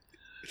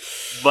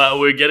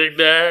we're getting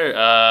there.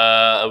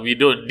 We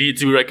don't need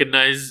to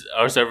recognize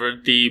our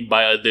sovereignty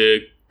by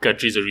other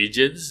countries or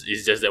regions.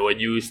 It's just that when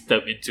you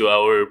step into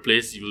our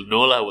place, you will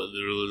know what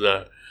the rules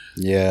are.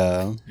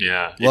 Yeah.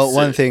 Yeah. Well,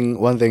 one thing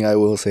I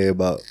will say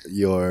about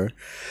your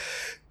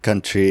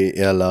country,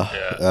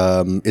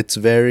 it's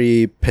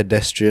very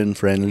pedestrian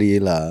friendly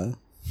lah.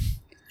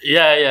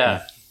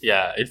 Yeah.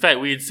 In fact,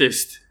 we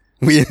insist.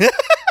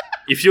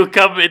 If you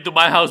come into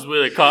my house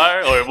with a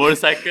car or a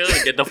motorcycle,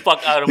 get the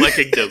fuck out of my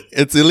kingdom.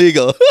 It's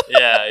illegal.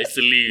 Yeah, it's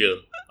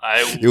illegal.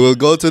 You will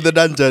go to the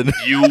dungeon.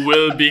 You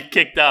will be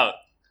kicked out.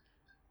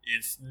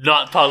 It's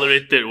not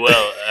tolerated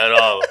well at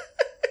all.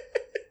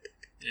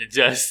 It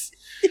just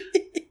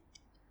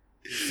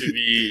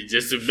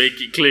to make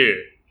it clear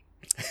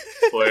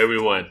for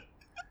everyone.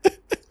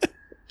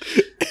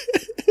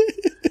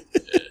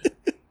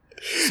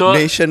 So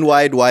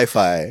nationwide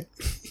Wi-Fi.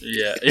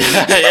 Yeah.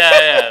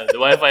 The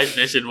Wi-Fi is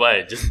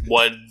nationwide. Just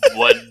one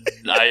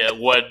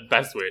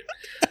password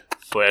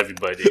for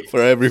everybody.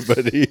 For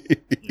everybody.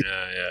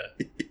 Yeah.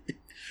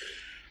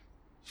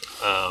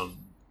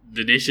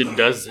 The nation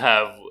does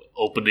have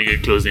opening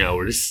and closing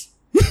hours.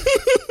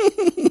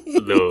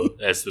 No,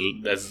 that's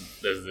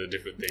the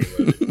different thing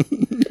about it.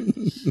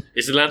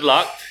 It's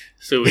landlocked,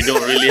 so we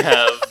don't really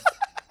have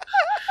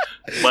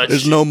much.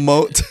 There's no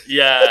moat.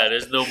 Yeah,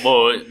 there's no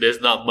moat.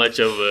 There's not much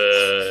of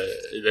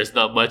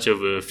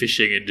a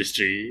fishing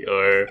industry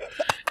or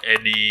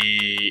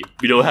any.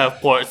 We don't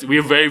have ports.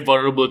 We're very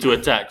vulnerable to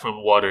attack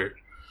from water.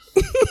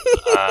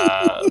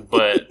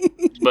 But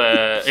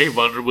hey,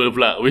 vulnerable.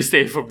 We're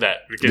safe from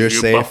that because You're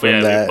safe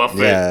from that. We're buffered,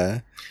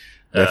 yeah,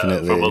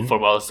 definitely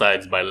from all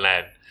sides by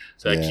land,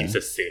 so that keeps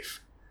us safe.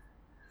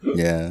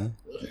 Yeah,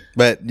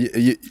 but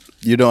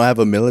you don't have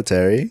a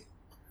military.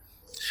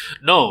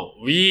 No,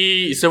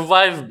 we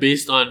survive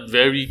based on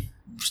very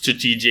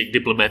strategic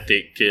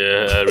diplomatic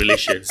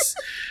relations.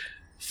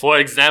 For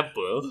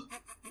example,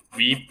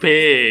 we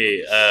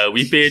pay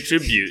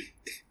tribute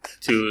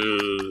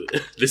to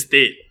the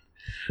state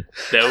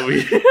that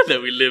we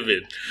live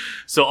in.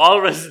 So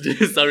all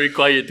residents are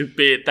required to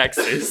pay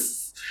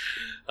taxes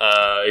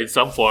in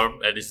some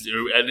form, and it's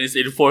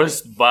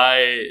enforced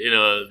by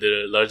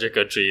the larger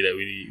country that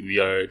we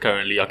are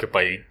currently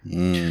occupying.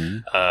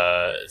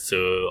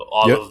 So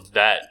all of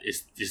that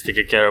is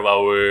taken care of.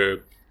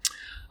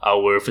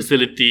 Our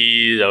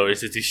facilities, our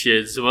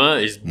institutions,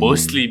 is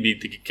mostly being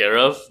taken care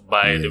of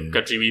by the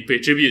country we pay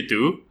tribute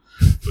to,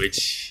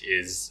 which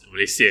is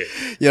Malaysia.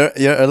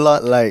 You're a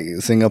lot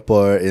like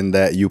Singapore in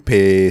that you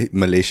pay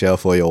Malaysia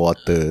for your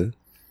water.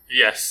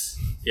 Yes.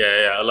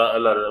 Yeah. A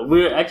lot.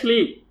 We're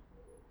actually,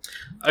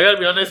 I gotta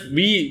be honest,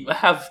 we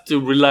have to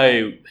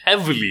rely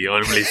heavily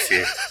on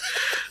Malaysia.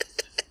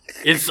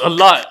 It's a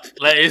lot.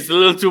 Like, it's a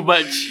little too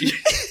much.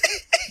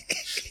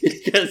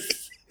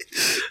 Because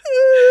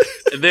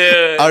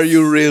are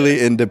you really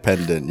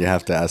independent? You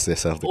have to ask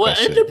yourself the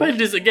question.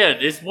 Independence, again,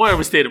 it's more of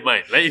a state of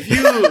mind. Like,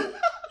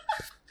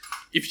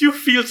 if you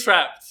feel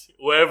trapped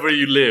wherever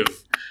you live,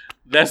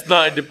 that's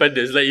not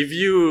independence. Like, if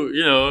you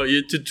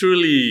to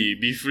truly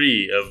be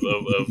free of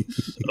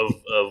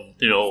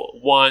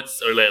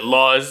wants or like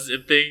laws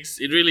and things,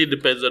 it really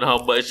depends on how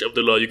much of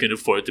the law you can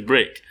afford to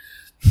break.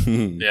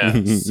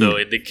 Yeah. So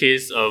in the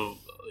case of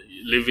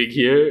living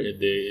here in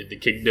the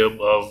kingdom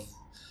of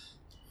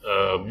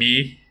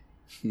me,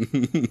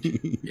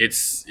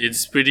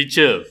 it's pretty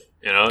chill.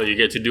 You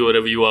get to do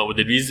whatever you want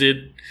within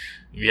reason.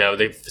 We have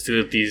the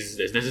facilities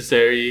that's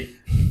necessary.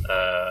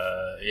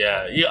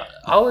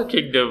 Our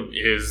kingdom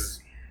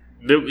is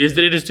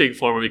the interesting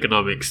form of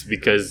economics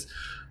because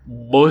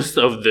most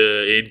of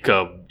the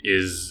income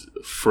is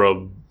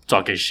from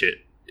talking shit.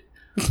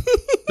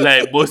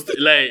 Most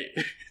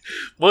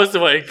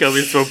of our income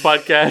is from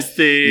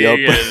podcasting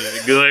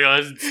and going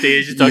on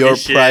stage and talking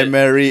shit. Your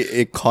primary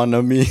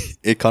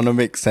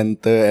economic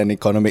center and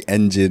economic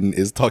engine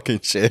is talking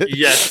shit.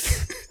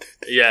 Yes.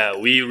 Yeah,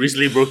 we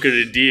recently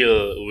brokered a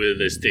deal with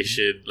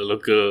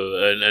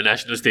a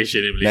national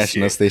station in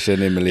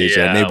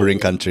Malaysia. Neighboring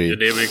country. A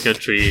neighboring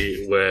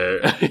country where,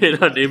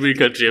 neighboring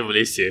country of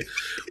Malaysia,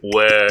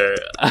 where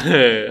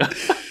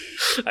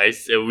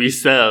We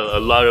sell a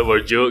lot of our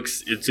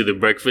jokes into the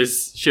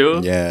breakfast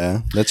show.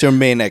 Yeah, that's your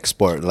main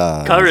export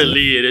lah.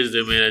 Currently, it is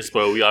the main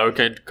export. Our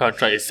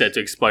contract is set to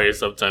expire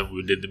sometime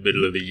within the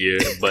middle of the year,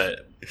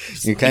 but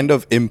You kind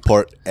of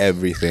import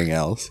everything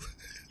else.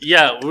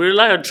 yeah, we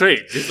rely on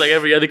trade, just like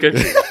every other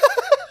country.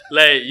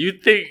 Like, you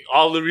think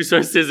all the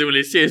resources in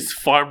Malaysia is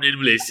farmed in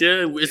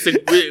Malaysia?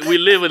 We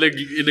live in a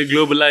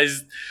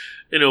globalized,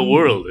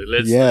 world.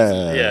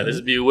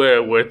 Let's be aware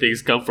of where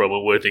things come from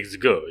and where things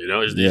go.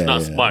 It's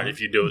not smart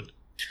if you don't,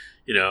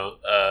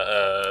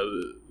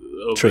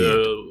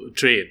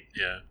 trade.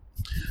 Yeah.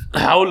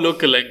 How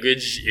local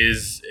language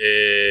is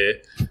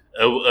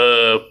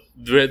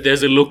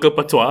there's a local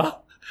patois.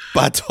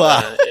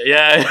 Patois.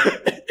 Yeah.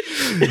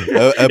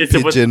 a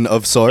pigeon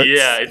of sorts.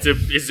 Yeah,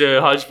 it's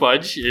a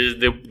hodgepodge. Is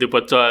the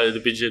patois,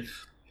 the pigeon.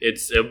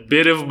 It's a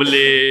bit of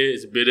Malay,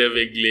 it's a bit of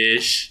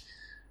English,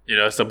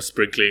 some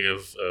sprinkling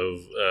of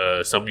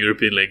some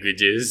European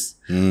languages,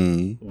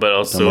 but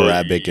also some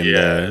Arabic in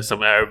there.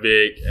 Some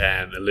Arabic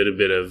and a little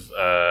bit of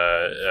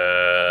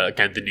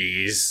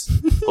Cantonese,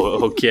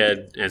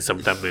 Hokkien, and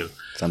some Tamil.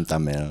 Some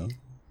Tamil.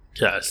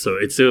 Yeah, so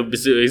it's a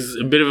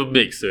bit of a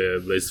mix,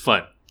 but it's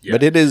fun. Yeah.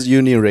 But it is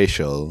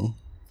uniracial.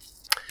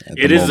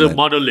 It is a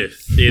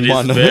monolith. It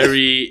is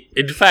very...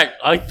 In fact,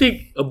 I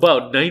think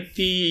about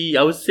 90...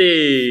 I would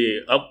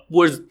say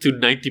upwards to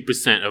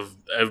 90% of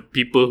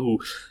people who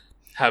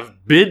have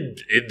been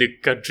in the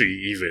country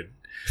even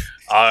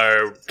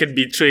can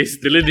be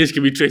traced... The lineage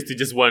can be traced to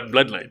just one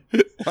bloodline.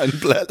 One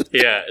blood.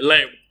 Yeah,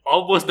 like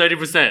almost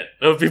 90%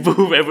 of people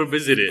who've ever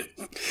visited.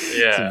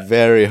 Yeah. It's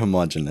very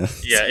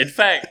homogenous. Yeah, in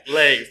fact,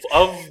 like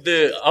of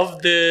the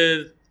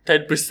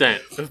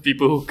 10% of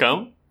people who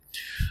come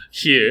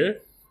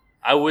here,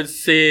 I would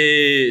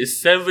say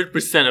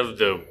 7% of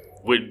them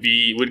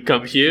would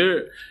come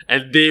here,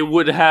 and they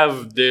would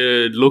have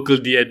the local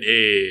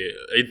DNA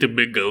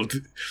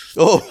intermingled.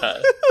 Oh,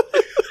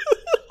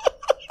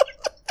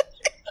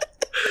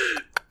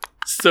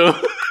 so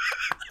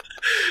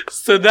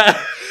that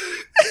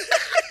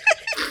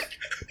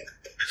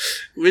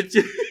which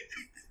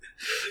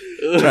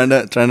trying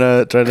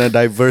to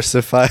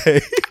diversify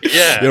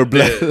your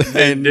blood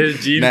and the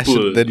gene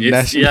pool.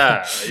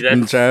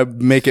 And try to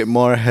make it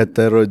more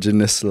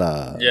heterogeneous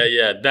lah.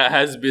 Yeah, that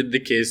has been the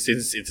case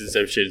since its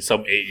inception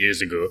some 8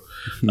 years ago.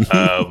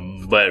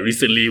 But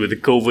recently with the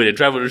COVID and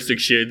travel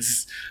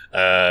restrictions,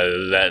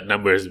 that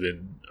number has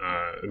been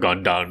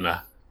gone down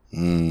lah.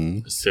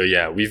 So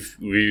yeah, we've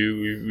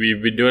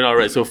been doing all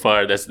right so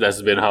far.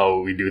 That's been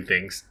how we do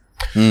things.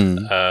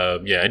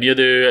 Any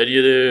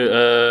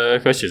other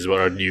questions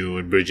about our new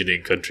and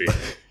burgeoning country?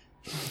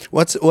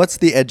 What's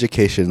the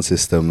education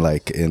system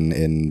like in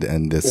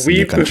this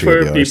new country prefer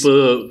of yours?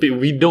 people.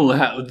 We don't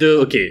have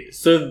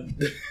so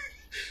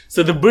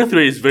the birth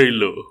rate is very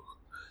low.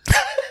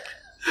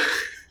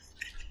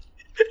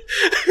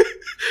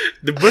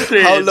 The birth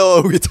rate. How low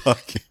are we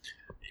talking?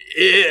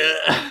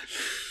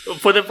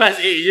 For the past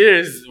 8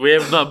 years, we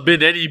have not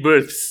been any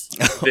births.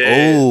 I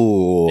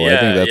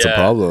think that's a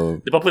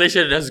problem. The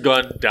population has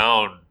gone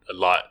down a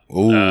lot.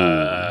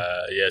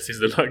 Since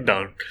the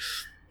lockdown.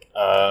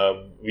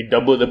 We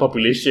double the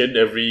population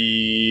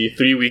every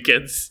 3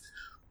 weekends.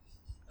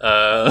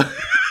 But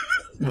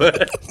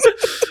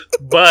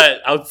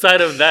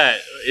outside of that,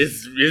 it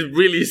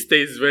really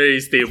stays very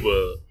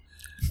stable.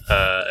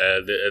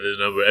 The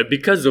number, and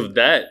because of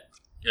that,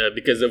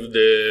 because of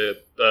the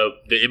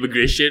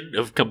immigration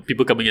of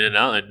people coming in and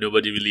out, and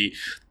nobody really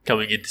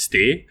coming in to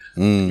stay,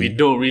 we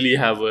don't really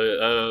have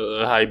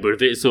a high birth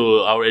rate.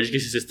 So our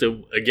education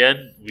system,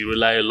 again, we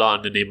rely a lot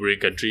on the neighboring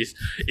countries.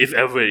 If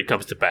ever it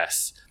comes to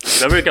pass,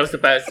 we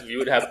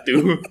would have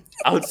to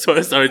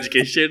outsource our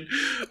education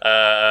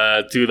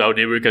to our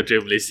neighboring country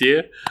of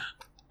Malaysia.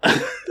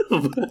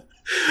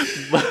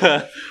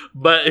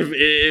 But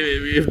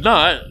if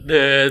not,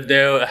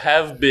 there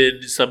have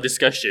been some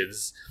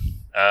discussions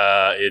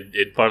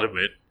in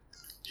Parliament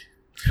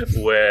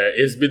where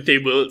it's been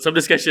tabled. Some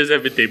discussions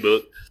have been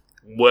tabled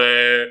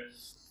where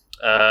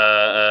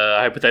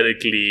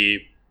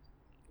hypothetically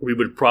we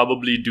would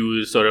probably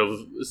do sort of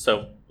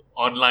some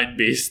online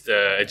based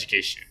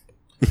education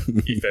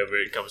if ever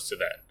it comes to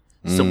that.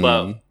 So,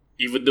 but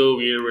even though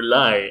we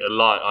rely a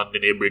lot on the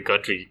neighboring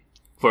country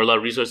for a lot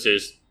of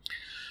resources,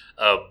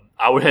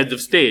 our heads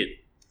of state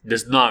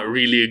does not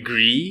really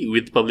agree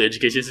with public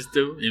education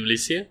system in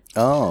Malaysia.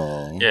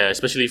 Oh. Yeah,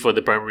 especially for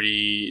the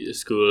primary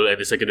school and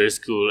the secondary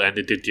school and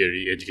the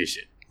tertiary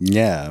education.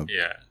 Yeah.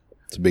 Yeah.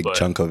 It's a big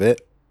chunk of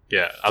it.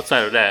 Yeah.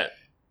 Outside of that,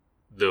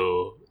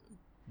 though,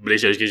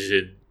 Malaysia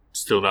education is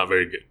still not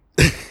very good.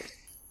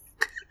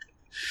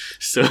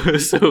 So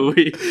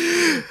we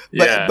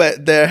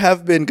But there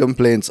have been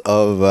complaints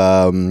of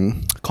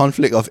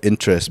conflict of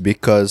interest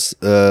because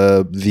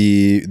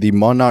the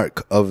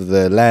monarch of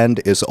the land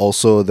is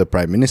also the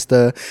prime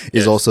minister,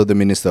 is also the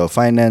minister of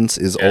finance,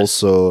 is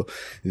also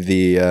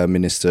the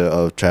minister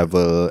of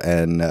travel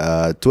and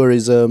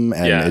tourism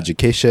and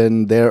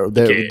education.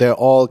 They're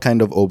all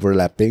kind of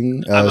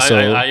overlapping. So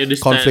I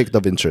understand. Conflict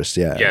of interest.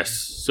 Yeah. Yes.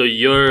 So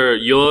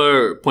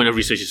your point of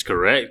research is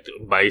correct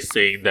by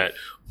saying that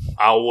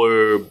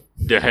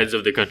the heads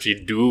of the country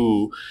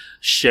do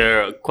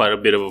share quite a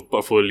bit of a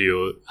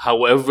portfolio.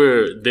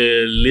 However,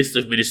 the list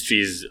of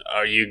ministries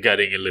are you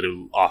getting a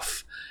little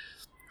off.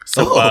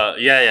 So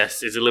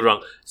it's a little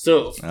wrong.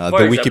 So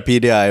the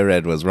Wikipedia I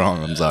read was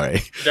wrong. I'm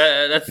sorry.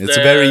 It's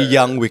a very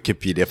young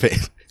Wikipedia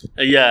page.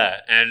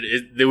 And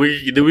the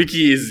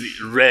wiki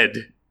is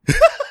red.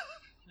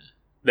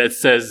 That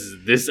says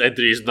this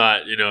entry is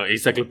not,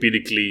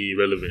 encyclopedically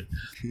relevant.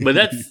 But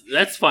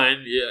that's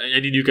fine. Yeah,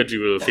 any new country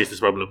will face this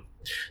problem.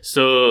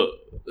 So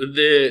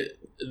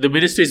the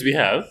ministries we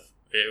have,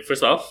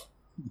 first off,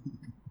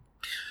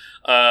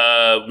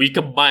 we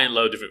combine a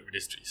lot of different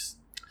ministries,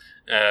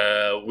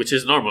 which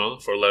is normal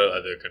for a lot of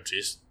other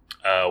countries.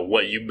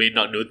 What you may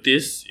not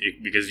notice,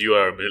 because you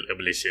are a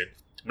Malaysian,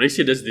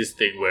 Malaysia does this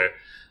thing where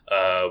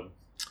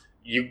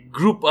you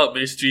group up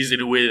ministries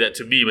in a way that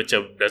to me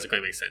macam doesn't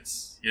quite make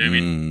sense. You know what I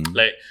mean?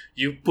 Like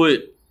you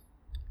put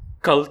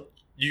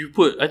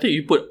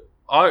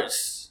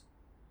arts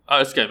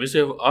kan,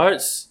 Ministry of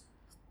Arts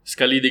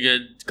sekali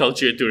dengan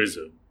culture and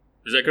tourism.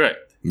 Is that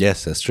correct?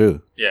 Yes, that's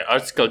true. Yeah,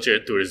 arts, culture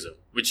and tourism,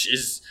 which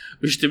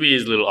to me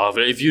is a little off.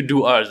 If you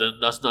do arts, then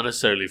that's not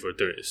necessarily for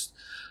tourists.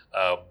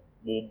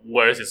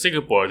 Whereas in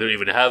Singapore, they don't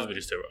even have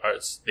Minister of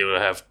Arts. They will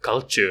have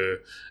culture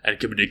and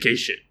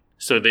communication.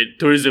 So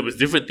tourism is a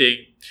different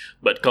thing,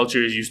 but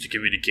culture is used to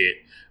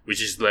communicate,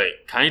 which is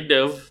like kind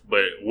of,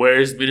 but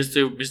where's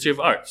Ministry of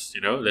Arts?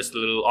 That's a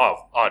little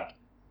odd.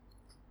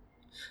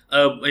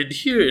 And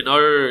here in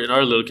our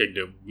little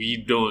kingdom, we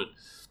don't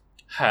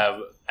have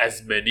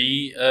as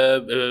many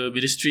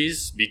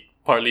ministries,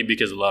 partly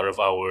because a lot of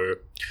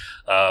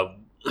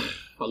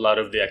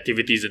the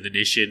activities in the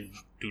nation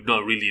do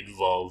not really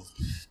involve.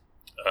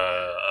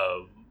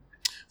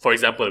 For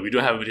example, we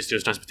don't have a Ministry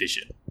of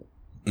Transportation.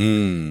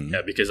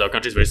 Yeah, because our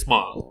country is very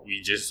small.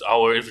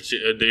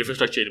 The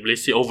infrastructure in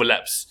Malaysia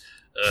overlaps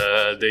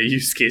the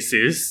use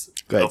cases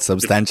quite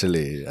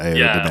substantially. I would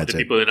imagine the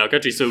people in our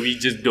country. So we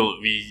just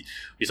don't. We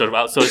sort of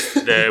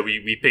outsource there.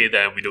 We pay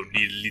them. We don't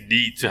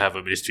need to have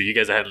a ministry. You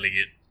guys are handling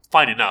it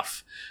fine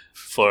enough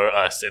for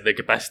us and the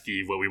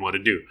capacity of what we want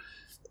to do.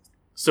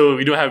 So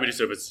we don't have a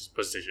Ministry of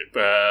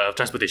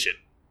Transportation.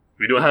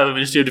 We don't have a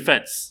Ministry of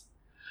Defense.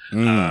 We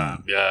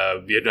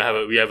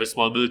have a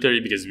small military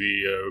because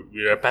we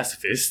are a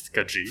pacifist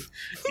country.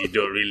 We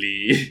don't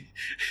really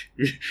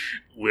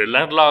we're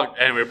landlocked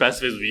and we're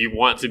pacifist. We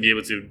want to be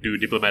able to do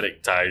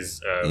diplomatic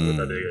ties with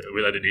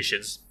other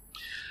nations.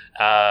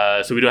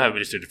 So we don't have a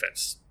Ministry of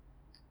Defense.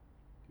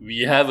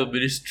 We have a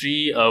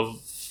Ministry of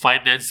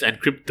Finance and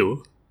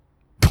Crypto,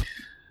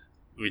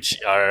 which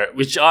are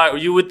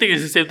you would think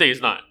it's the same thing. It's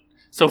not.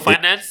 So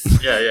finance,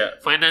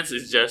 finance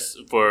is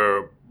just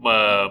for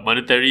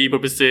monetary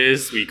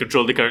purposes. We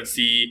control the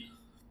currency,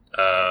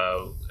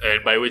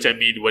 and by which I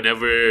mean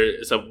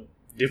whenever some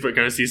different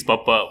currencies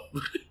pop up,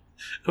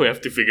 we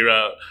have to figure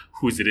out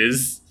whose it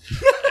is,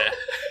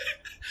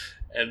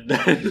 and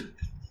then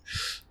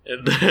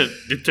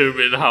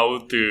determine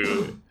how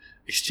to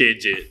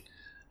exchange it.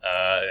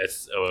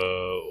 That's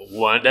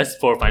one. That's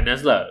for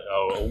finance lah.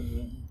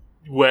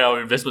 Where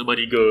our investment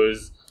money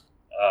goes,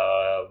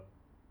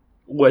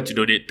 what to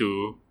donate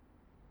to.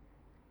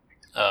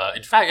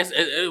 In fact,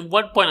 at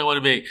one point I want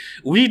to make,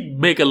 we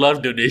make a lot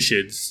of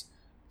donations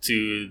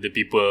to the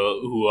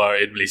people who are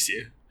in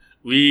Malaysia.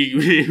 We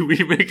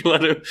make a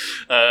lot of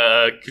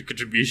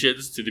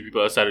contributions to the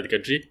people outside of the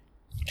country.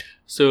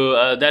 So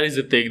that is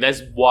the thing.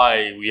 That's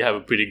why we have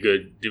a pretty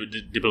good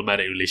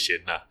diplomatic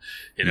relation.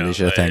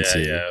 Malaysia thanks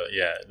you.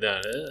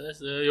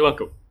 You're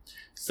welcome.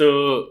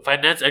 So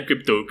finance and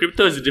crypto.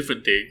 Crypto is a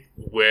different thing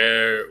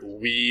where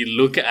we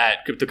look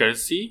at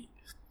cryptocurrency,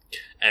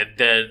 and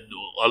then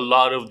a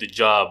lot of the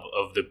job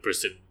of the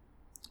person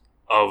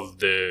of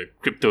the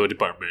crypto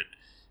department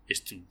is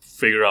to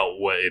figure out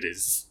what it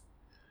is.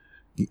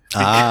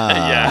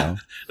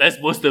 That's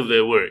most of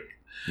the work.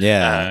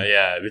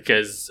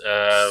 Because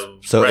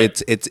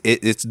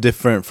it's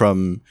different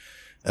from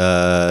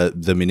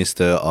the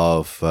Minister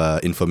of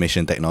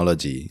Information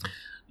Technology.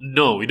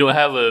 No, we don't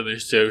have a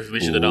Minister of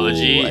Information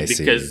Technology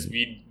because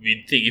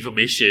we think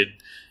information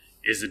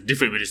is a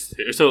different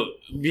minister. So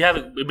we have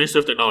a Minister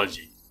of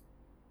Technology.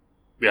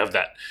 We have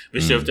that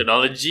Minister of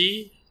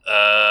Technology.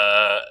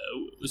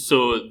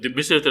 So the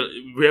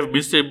we have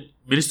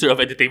Minister of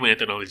Entertainment and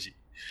Technology.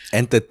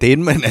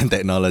 Entertainment and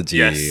Technology.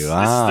 Yes,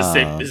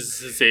 wow. This is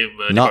the same.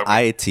 Not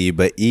department. IT,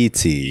 but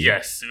ET.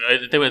 Yes,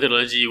 Entertainment and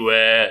Technology,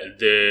 where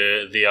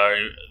they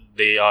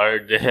are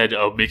the head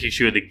of making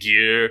sure the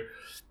gear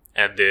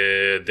and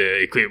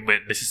the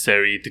equipment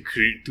necessary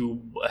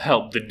to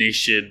help the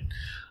nation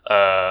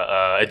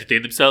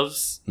entertain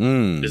themselves.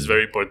 It's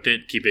very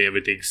important. Keeping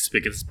everything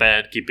spick and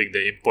span, keeping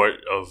the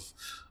import of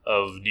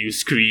new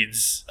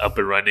screens up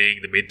and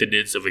running, the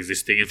maintenance of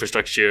existing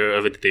infrastructure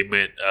of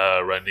entertainment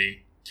running.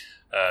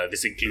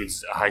 This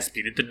includes a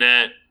high-speed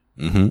internet,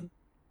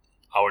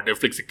 our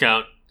Netflix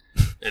account,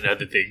 and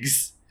other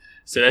things.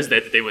 So that's the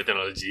entertainment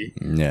technology.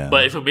 Yeah.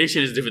 But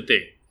information is a different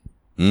thing.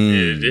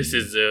 This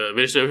is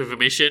Minister of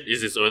Information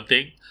is its own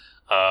thing,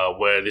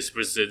 where this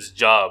person's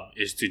job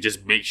is to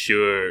just make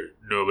sure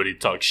nobody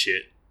talks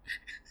shit.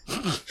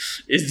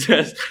 It's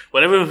just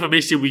whatever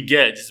information we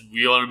get,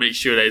 we want to make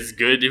sure that it's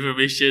good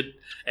information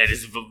and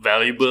it's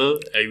valuable,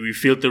 and we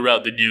filter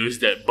out the news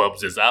that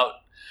bums us out.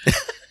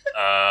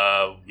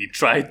 We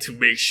try to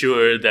make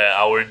sure that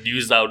our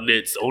news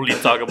outlets only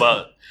talk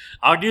about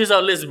our news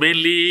outlets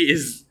mainly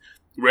is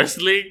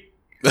wrestling,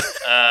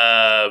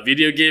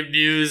 video game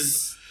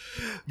news.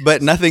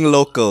 But nothing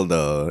local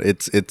though.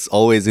 It's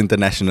always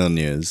international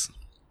news.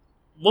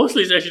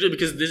 Mostly it's actually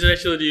because this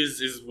international news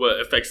is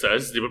what affects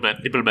us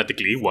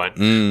diplomatically, one.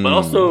 But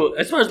also,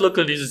 as far as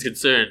local news is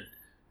concerned,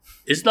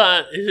 it's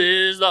not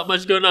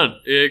much going on.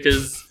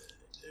 Because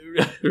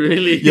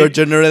really... Your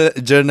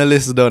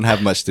journalists don't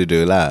have much to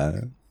do lah.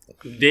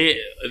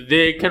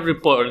 They can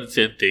report on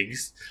certain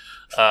things.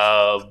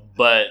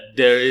 But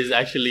there is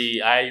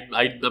actually... I'm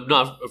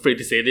not afraid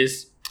to say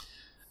this.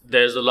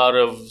 There's a lot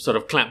of sort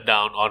of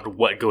clampdown on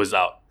what goes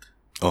out.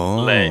 Oh.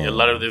 Like, a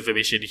lot of the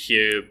information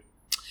here...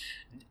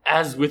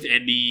 As with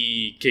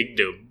any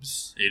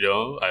kingdoms, I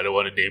don't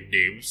want to name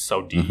names,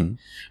 Saudi,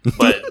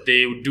 but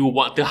they do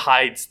want to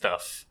hide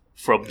stuff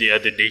from the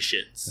other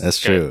nations. That's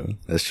true.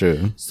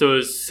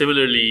 So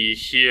similarly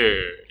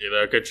here in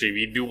our country,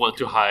 we do want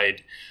to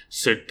hide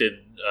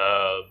certain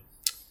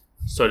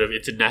sort of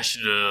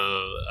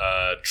international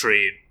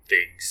trade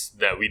things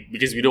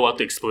because we don't want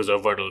to expose our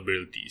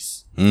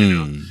vulnerabilities.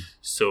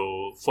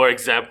 So, for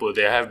example,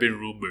 there have been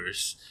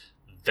rumors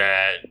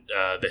that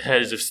the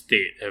heads of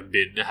state have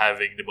been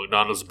having the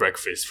McDonald's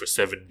breakfast for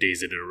 7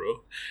 days in a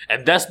row.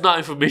 And that's not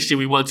information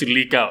we want to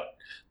leak out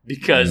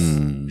because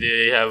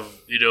they have,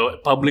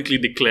 publicly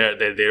declared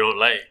that they don't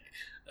like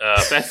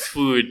fast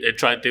food and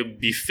trying to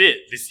be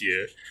fit this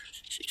year.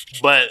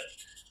 But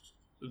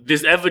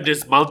there's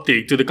evidence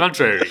mounting to the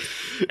contrary.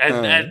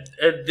 And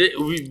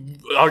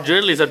our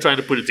journalists are trying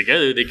to put it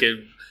together. They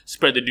can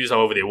spread the news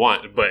however they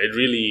want, but it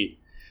really...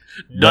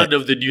 None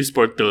of the news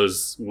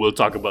portals will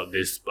talk about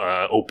this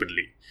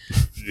openly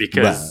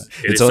because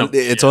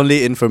it's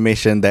only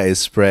information that is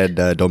spread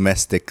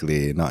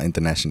domestically, not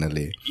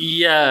internationally.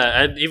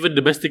 Yeah, and even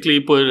domestically,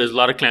 there's a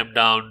lot of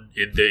clampdown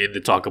in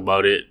the talk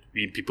about it.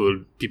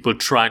 People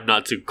try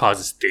not to cause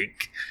a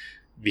stink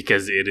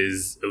because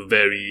it's a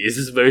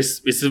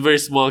very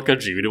small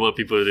country. We don't want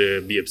people to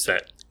be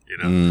upset.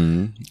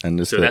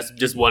 So that's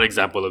just one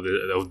example of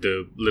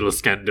the little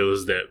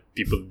scandals that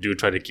people do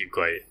try to keep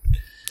quiet.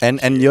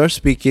 And you're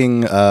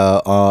speaking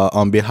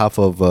on behalf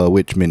of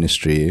which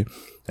ministry,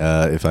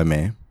 if I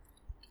may?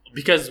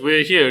 Because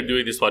we're here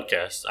doing this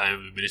podcast,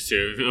 I'm the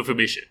Minister of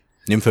Information.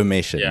 Yeah, I'm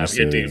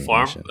here to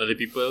inform other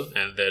people,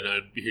 and then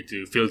I'm here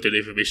to filter the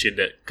information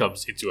that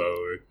comes into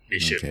our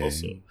nation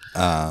also.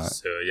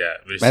 So yeah,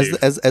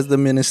 as the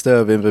Minister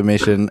of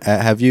Information,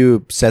 have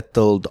you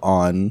settled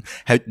on?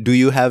 Do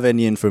you have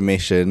any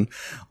information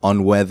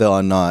on whether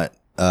or not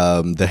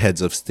the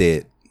heads of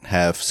state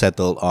have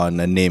settled on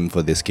a name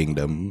for this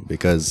kingdom?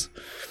 Because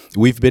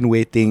we've been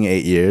waiting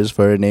 8 years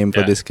for a name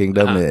for this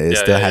kingdom. It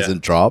still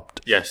hasn't dropped.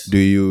 Yes. Do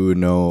you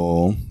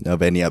know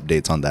of any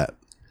updates on that?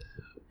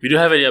 We don't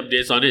have any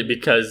updates on it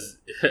because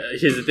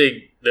here's the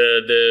thing: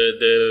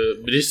 the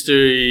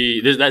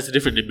ministry, that's a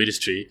different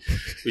ministry,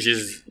 which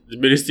is the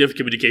Ministry of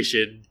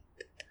Communication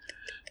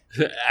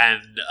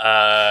and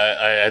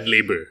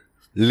Labor.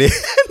 Labor.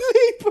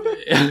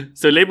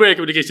 So labor and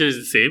communication is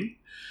the same.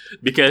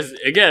 Because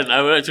again,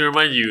 I would like to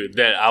remind you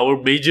that our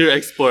major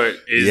export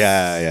is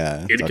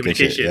in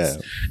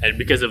communications, and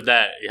because of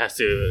that,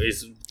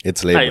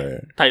 it's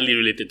labor, tightly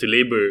related to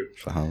labor,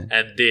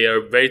 and they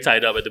are very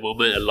tied up at the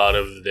moment. A lot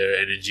of their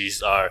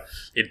energies are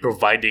in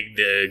providing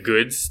the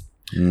goods,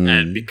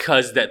 and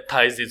because that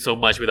ties in so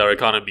much with our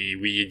economy,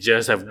 we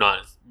just have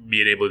not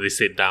been able to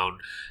sit down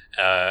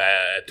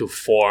to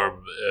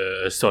form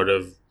a sort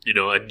of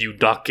a new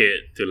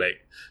docket to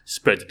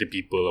spread to the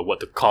people of what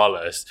to call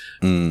us.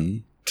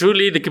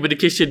 Truly, the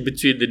communication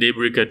between the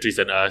neighboring countries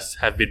and us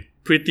have been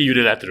pretty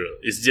unilateral.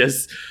 It's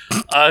just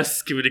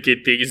us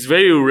communicating. It's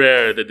very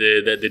rare that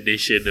the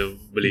nation of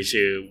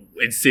Malaysia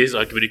insists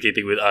on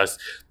communicating with us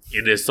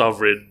in a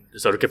sovereign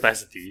sort of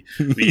capacity.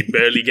 We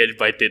barely get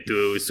invited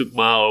to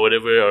Sukma or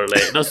whatever, or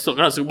not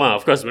Sukma.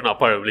 Of course, we're not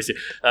part of Malaysia.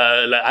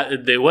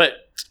 The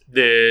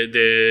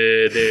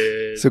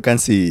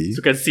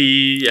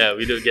Sukansi. Yeah,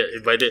 we don't get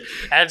invited.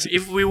 And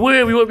if we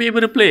were, we won't be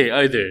able to play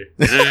either.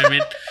 You know what I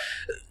mean?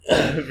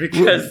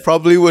 Because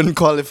probably wouldn't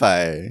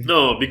qualify.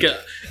 No, because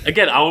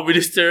again, our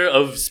Minister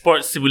of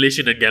Sports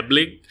Simulation and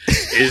Gambling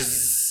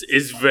is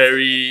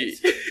very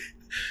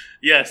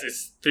yes,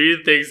 it's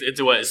three things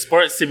into one: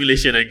 sports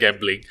simulation and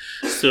gambling.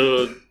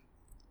 So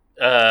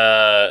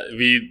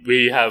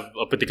we have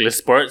a particular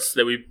sports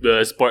that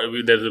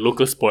there's a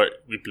local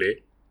sport we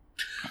play,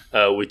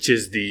 which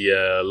is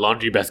the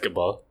laundry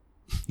basketball.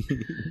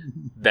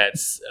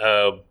 That's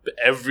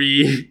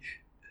every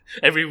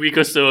week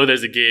or so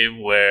there's a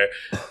game where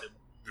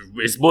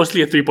it's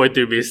mostly a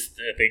 3-pointer based,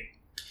 I think.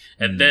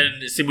 And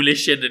then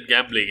simulation and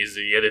gambling is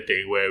the other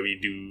thing where we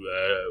do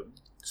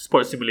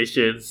sports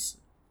simulations.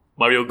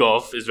 Mario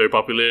Golf is very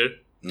popular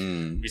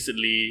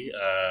recently.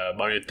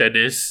 Mario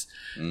Tennis.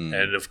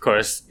 And of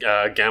course,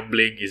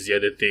 gambling is the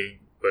other thing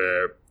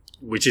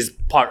which is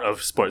part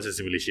of sports and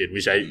simulation,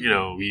 which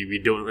we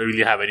don't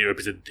really have any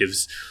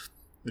representatives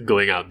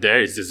going out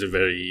there. It's just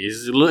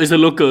it's a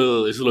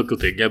local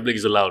thing. Gambling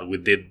is allowed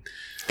within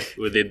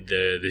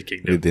the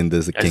kingdom. Within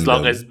this as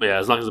kingdom.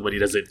 As long as the money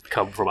doesn't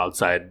come from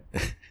outside.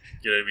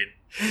 You know what I mean?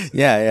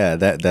 Yeah,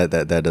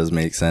 that does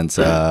make sense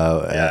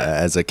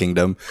as a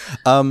kingdom.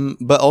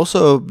 But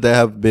also there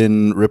have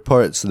been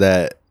reports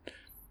that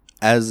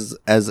as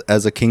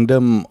a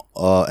kingdom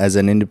or as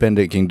an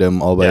independent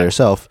kingdom all by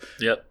yourself,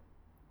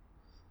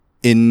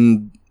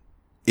 in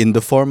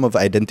the form of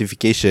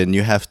identification,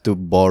 you have to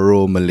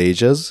borrow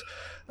Malaysia's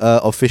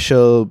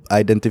official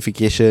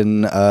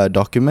identification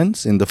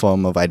documents in the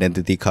form of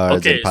identity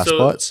cards and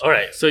passports. So, all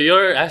right. So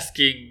you're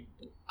asking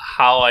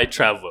how I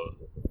travel,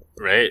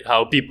 right?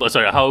 How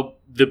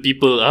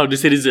the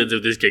citizens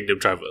of this kingdom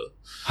travel.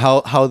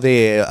 How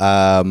they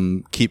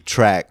keep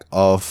track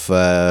of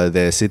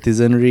their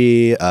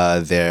citizenry,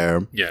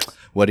 their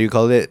what do you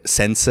call it?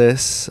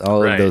 Census,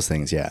 all of those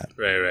things. Yeah.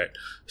 Right.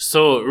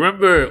 So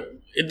remember,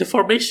 in the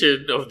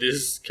formation of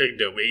this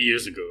kingdom 8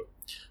 years ago,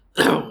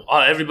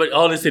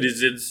 all the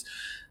citizens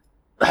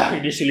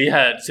initially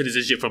had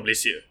citizenship from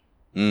Malaysia.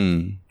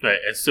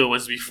 Right, and so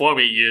once we formed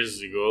 8 years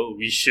ago,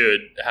 we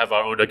should have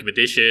our own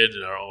documentation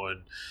and our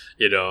own,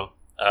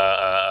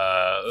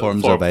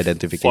 forms of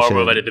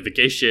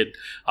identification,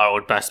 our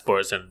own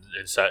passports and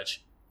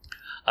such.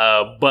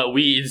 But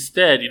we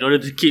instead, in order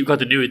to keep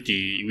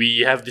continuity,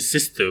 we have this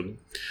system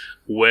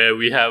where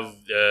we have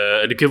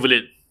an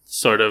equivalent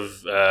sort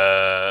of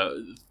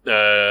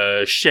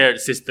shared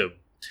system.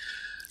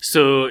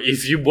 So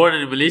if you're born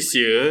in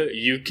Malaysia,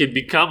 you can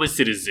become a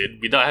citizen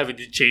without having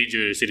to change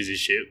your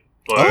citizenship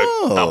or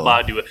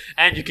tambah,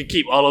 and you can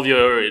keep all of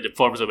your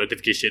forms of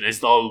identification, and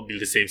it's all be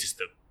the same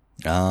system.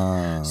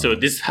 So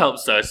this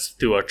helps us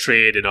to our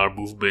trade and our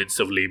movements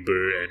of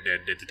labor and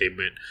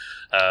entertainment.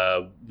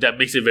 That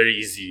makes it very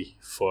easy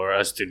for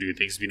us to do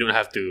things. We don't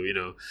have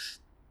to,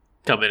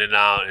 come in and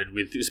out and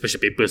with special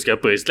papers.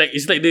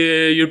 It's like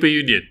the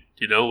European Union,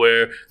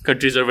 where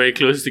countries are very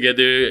close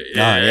together.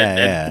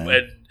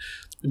 And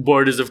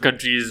borders of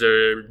countries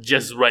are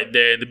just right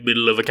there in the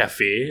middle of a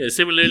cafe.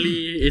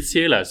 Similarly, it's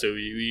here lah. So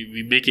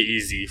we make it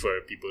easy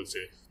for people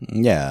to.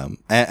 Yeah,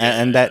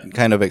 and that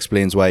kind of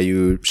explains why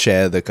you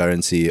share the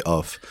currency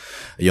of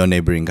your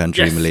neighboring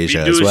country,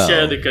 Malaysia, as well. We do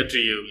share the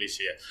country of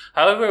Malaysia.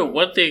 However,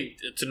 one thing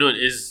to note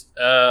is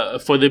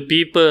for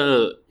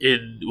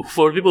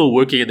people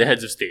working at the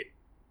heads of state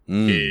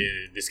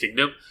in this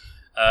kingdom,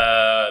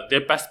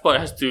 their passport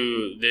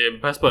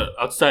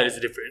outside is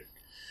different.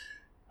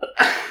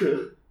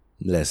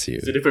 Bless you.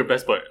 It's a different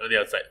passport on the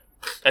outside.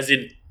 As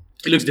in,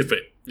 it looks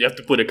different. You have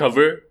to put a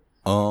cover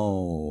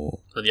on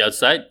the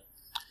outside.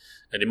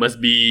 And it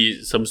must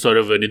be some sort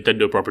of a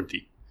Nintendo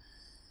property.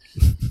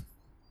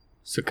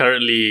 So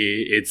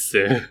currently it's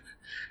the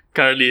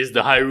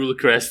Hyrule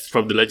Crest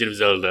from The Legend of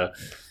Zelda.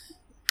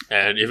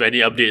 And if any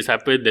updates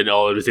happen, then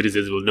all of the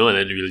citizens will know, and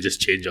then we'll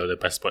just change all the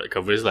passport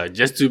covers,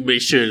 just to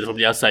make sure from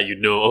the outside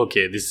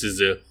okay, this is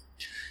a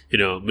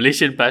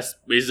Malaysian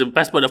it's a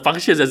passport that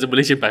functions as a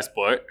Malaysian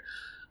passport,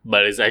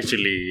 but it's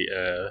actually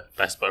a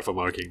passport from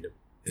our kingdom.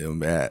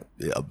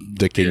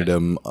 The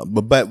kingdom.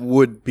 But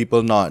would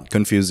people not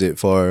confuse it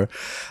for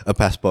a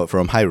passport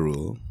from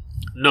Hyrule?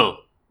 No,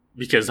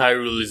 because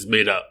Hyrule is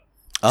made up.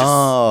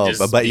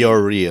 But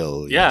you're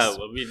real. Yeah, yes.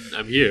 I mean,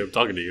 I'm here. I'm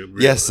talking to you.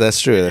 Yes, that's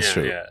true. That's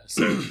true. Yeah.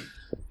 So,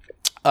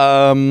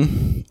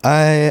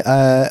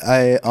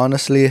 I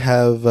honestly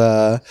have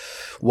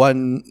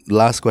one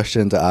last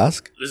question to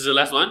ask. This is the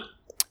last one?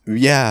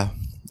 Yeah.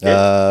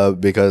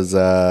 Because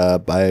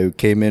I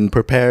came in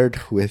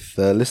prepared with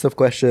a list of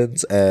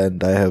questions,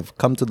 and I have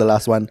come to the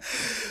last one.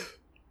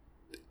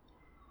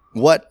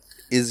 What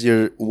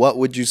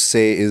would you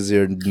say is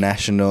your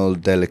national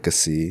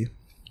delicacy?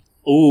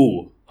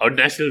 Oh, our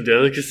national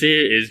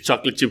delicacy is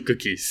chocolate chip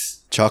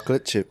cookies.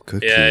 Chocolate chip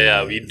cookies.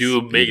 Yeah. We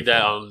do make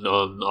that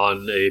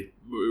on a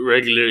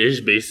regular-ish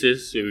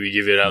basis. So we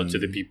give it out to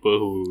the people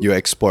who... You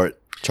export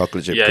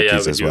chocolate chip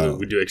cookies as well.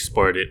 We do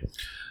export it.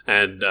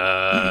 And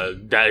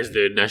that is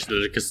the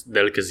national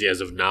delicacy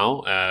as of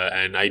now.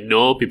 And I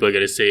know people are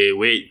going to say,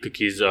 wait,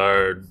 cookies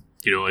are,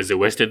 is a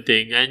Western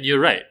thing. And you're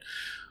right.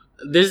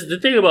 There's the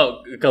thing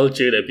about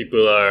culture that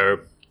people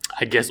are,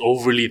 I guess,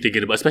 overly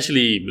thinking about,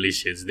 especially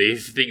Malaysians. They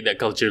think that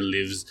culture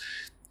lives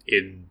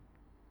in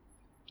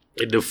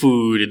the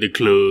food, in the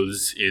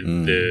clothes,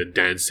 in the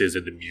dances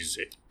and the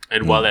music.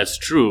 And while that's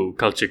true,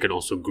 culture can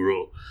also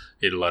grow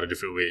in a lot of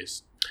different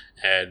ways.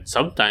 And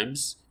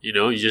sometimes, you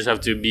just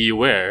have to be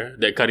aware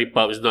that curry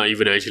puff is not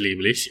even actually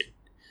Malaysian.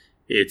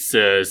 It's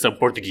some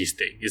Portuguese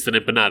thing. It's an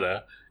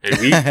empanada. And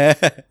we...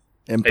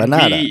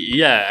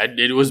 Empanada. And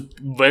it was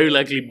very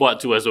likely brought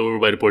to us over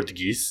by the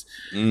Portuguese.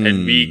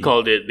 And we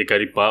called it the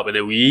curry puff. And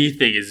then we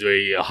think it's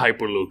very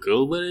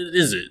hyper-local, but it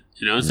isn't.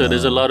 So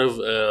there's a lot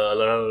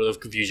of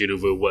confusion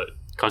over what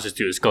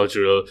constitutes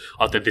cultural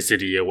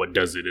authenticity and what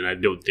doesn't. And I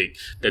don't think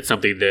that's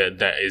something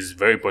that is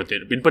very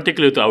important, in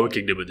particular to our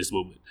kingdom at this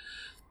moment.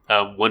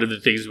 One of the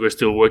things we're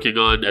still working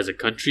on as a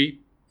country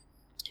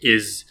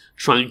is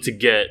trying to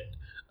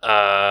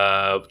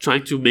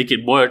make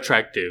it more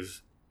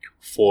attractive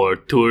for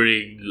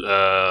touring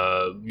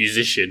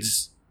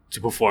musicians to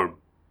perform.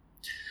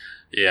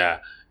 Yeah.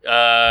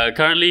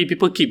 Currently,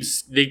 people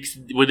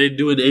when they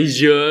do an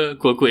Asia,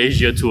 quote-unquote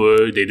Asia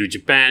tour, they do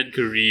Japan,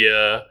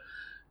 Korea,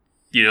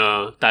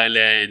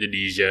 Thailand,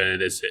 Indonesia,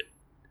 and that's it.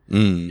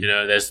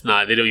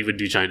 They don't even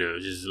do China,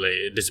 which is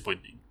like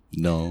disappointing.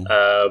 No.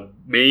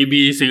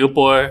 Maybe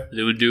Singapore,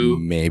 they would do.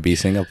 Maybe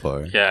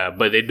Singapore. Yeah,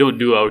 but they don't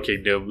do our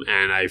kingdom,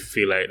 and I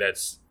feel like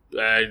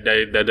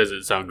that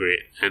doesn't sound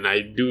great. And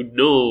I do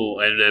know,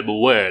 and I'm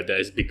aware that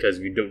it's because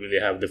we don't really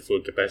have the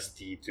full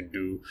capacity to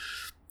do,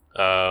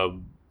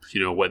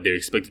 what they're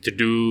expected to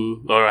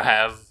do or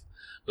have,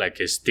 like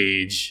a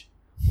stage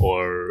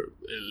or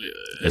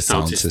a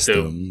sound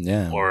system,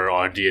 or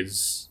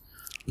audience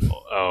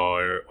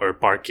or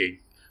parking.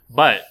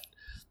 But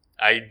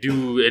I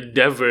do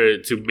endeavor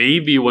to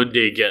maybe one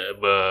day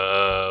get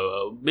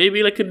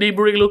maybe like a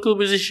neighboring local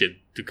musician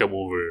to come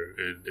over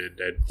and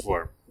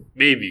perform.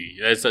 Maybe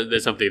that's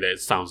something that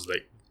sounds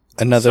like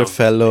another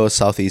fellow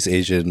Southeast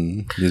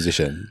Asian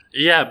musician.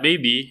 Yeah,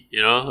 maybe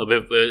a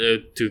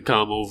bit to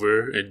come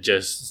over and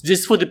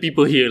just for the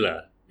people here,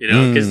 lah.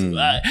 Because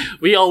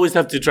we always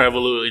have to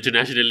travel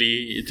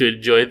internationally to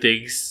enjoy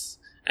things,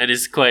 and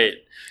it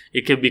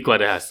can be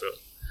quite a hassle.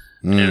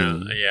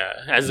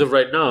 As of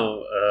right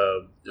now,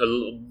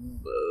 a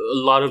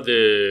lot of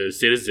the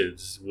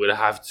citizens would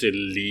have to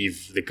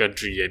leave the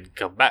country and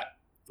come back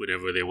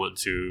whenever they want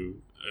to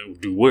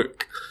do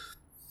work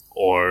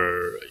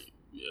or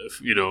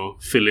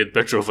fill in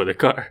petrol for the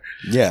car.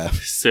 Yeah.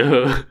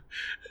 So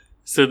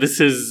this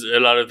is a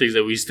lot of things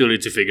that we still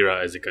need to figure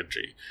out as a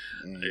country.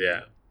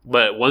 Yeah.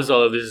 But once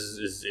all of this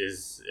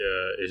is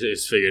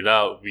figured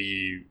out,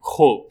 we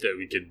hope that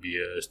we can be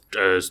a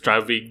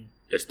thriving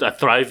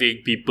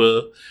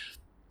people,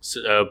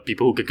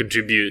 people who can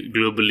contribute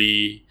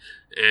globally,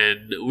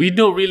 and we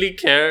don't really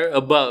care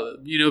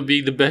about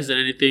being the best at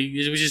anything,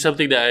 which is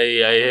something that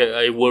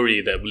I worry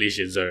that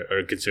Malaysians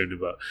are concerned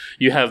about.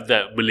 You have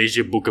that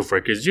Malaysia Book of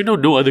Records.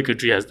 No other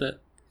country has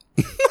that.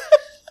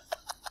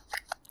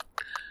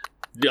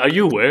 Are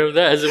you aware of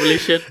that as a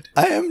Malaysian?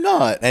 I am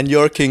not. And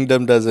your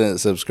kingdom doesn't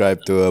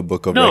subscribe to a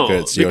book of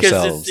records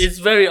yourselves. Because it's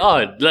very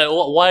odd. Like,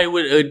 why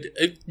would...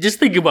 just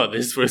think about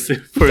this for a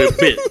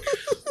bit.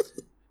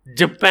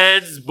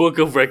 Japan's book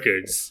of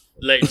records.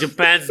 Like,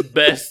 Japan's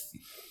best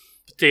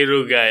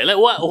potato guy. Like,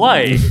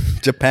 why?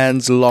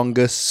 Japan's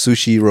longest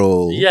sushi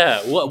roll.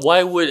 Yeah.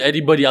 Why would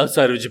anybody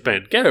outside of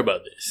Japan care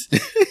about this?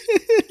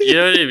 You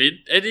know what I mean?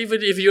 And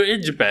even if you're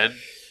in Japan...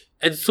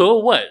 And so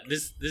what?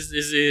 This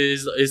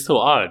is so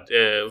odd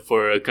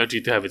for a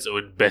country to have its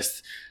own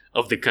best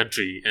of the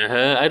country.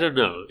 I don't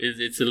know.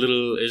 It's a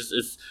little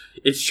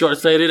it's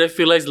short-sighted. I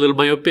feel like it's a little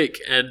myopic,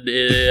 and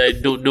I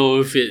don't know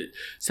if it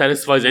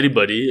satisfies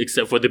anybody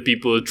except for the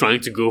people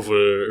trying to go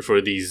for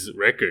these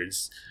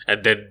records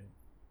and then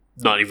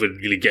not even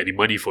really get any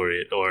money for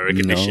it or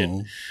recognition.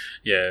 No.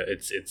 Yeah,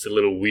 it's a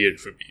little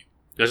weird for me.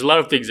 There's a lot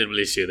of things in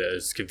Malaysia that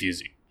is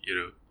confusing.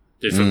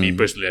 Just for me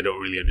personally, I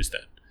don't really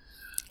understand.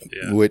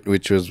 Yeah.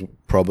 Which was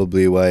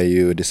probably why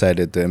you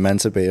decided to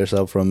emancipate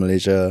yourself from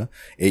Malaysia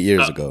 8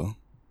 years ago.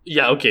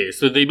 Yeah, okay.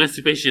 So the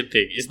emancipation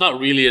thing, it's not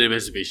really an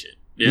emancipation.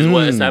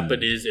 What has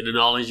happened is an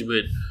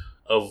acknowledgement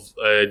of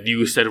a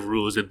new set of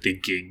rules and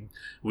thinking.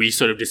 We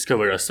sort of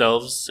discovered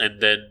ourselves and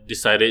then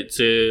decided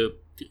to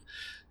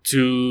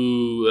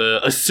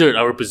assert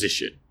our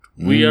position.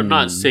 We are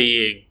not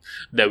saying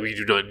that we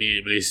do not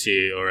need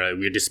Malaysia or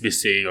we're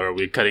dismissing or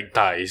we're cutting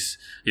ties.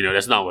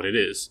 That's not what it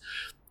is.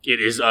 It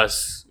is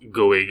us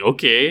going,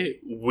 okay,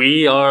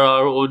 we are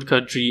our own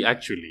country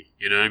actually.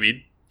 You know what I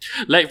mean?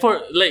 This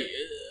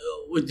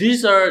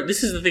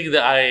is the thing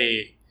that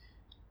I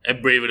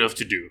am brave enough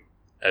to do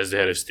as the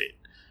head of state.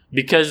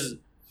 Because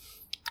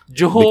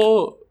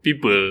Johor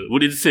people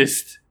would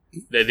insist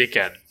that they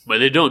can, but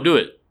they don't do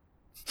it.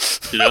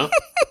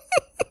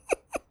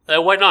 Like,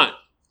 why not?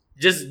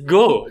 Just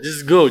go,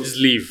 just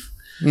leave.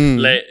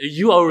 Like,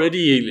 you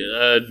already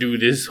do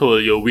this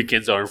whole your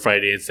weekends are on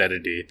Friday and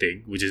Saturday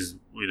thing, which is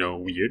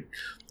weird.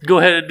 Go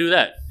ahead and do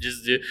that.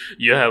 Just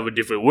you have a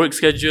different work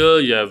schedule,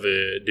 you have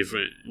a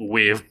different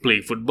way of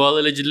playing football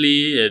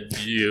allegedly, and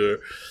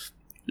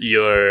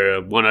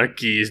your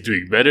monarchy is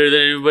doing better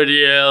than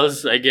everybody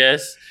else, I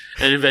guess.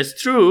 And if that's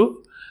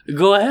true,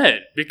 go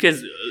ahead.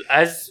 Because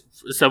as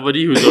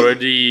somebody who's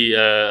already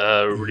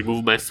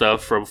removed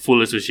myself from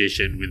full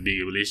association with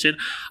being a Malaysian,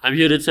 I'm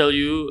here to tell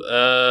you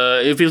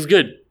it feels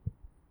good.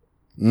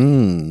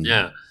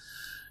 Yeah.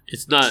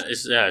 It's not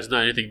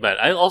anything bad.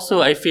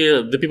 I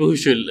feel the people who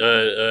should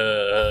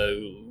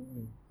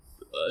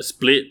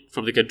split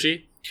from the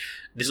country.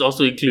 This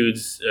also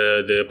includes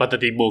the Pantai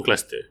Timur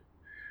cluster,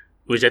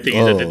 which I think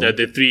is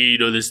the three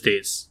northern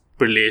states: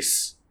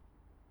 Perlis,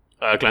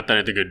 Kelantan,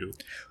 and Terengganu.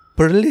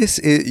 Perlis,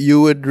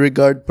 you would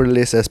regard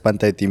Perlis as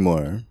Pantai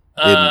Timur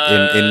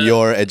in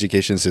your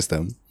education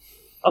system.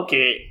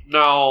 Okay,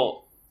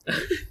 now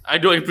I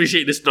don't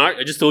appreciate the snark.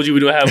 I just told you we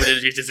don't have an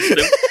education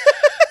system.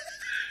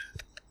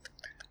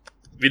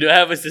 We don't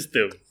have a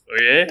system,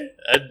 okay?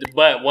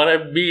 But what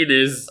I mean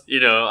is,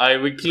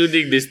 I'm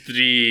including these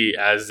three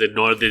as a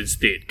northern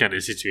state kind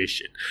of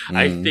situation.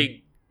 I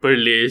think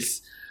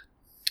Perlis,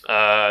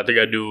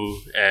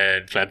 Terengganu,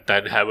 and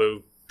Kelantan have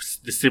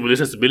the similar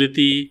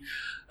sensibility,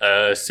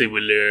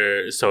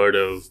 similar sort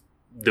of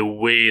the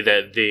way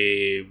that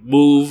they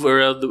move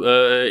around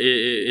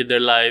in their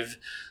lives,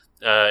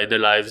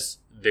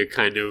 the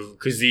kind of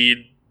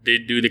cuisine they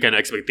do, the kind of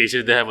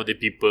expectations they have on the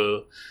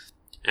people.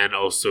 And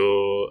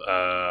also,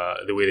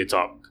 the way they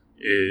talk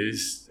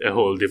is a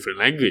whole different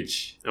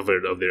language of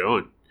their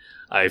own.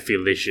 I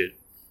feel they should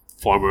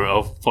form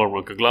a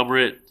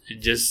conglomerate and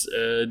just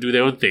do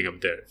their own thing up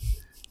there.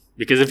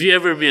 Because if you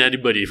ever meet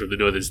anybody from the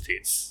northern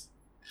states,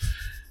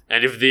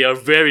 and if they are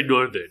very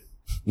northern,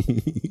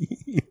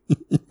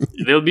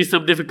 there'll be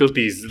some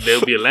difficulties.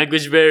 There'll be a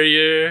language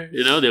barrier,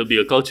 there'll be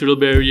a cultural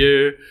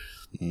barrier.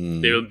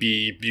 There'll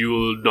be, you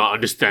will not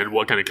understand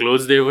what kind of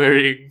clothes they're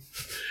wearing,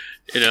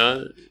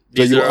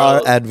 So you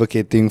are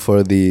advocating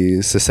for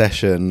the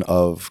secession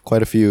of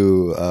quite a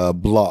few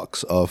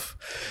blocks of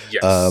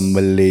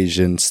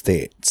Malaysian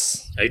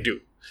states. I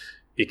do.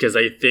 Because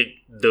I think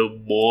the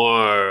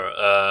more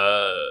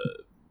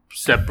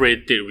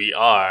separated we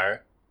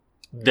are,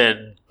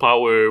 then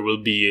power will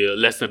be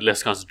less and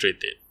less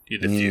concentrated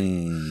in the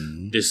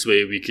few. This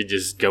way we can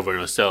just govern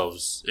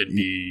ourselves and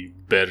be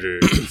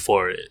better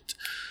for it.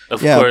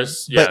 Of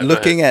course. But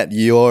looking at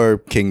your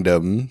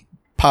kingdom,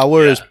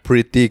 power is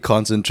pretty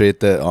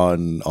concentrated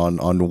on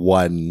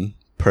one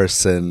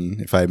person,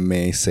 if I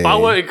may say.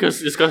 Power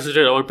is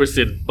concentrated on one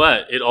person,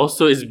 but it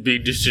also is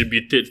being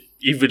distributed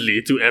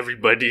evenly to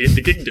everybody in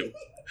the kingdom.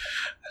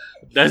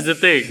 That's the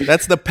thing.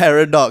 That's the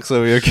paradox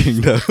of your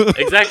kingdom.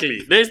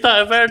 Exactly. It's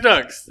not a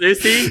paradox. You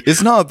see?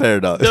 It's not a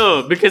paradox.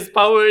 No, because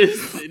power is...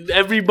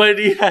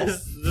 Everybody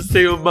has the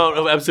same amount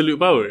of absolute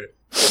power.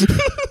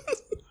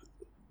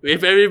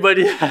 If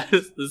everybody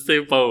has the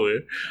same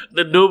power,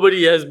 then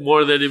nobody has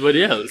more than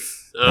anybody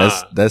else.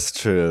 That's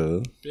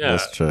true. Yeah.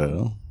 That's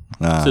true.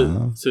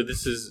 So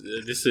this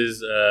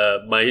is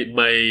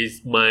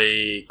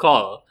my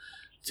call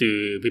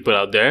to people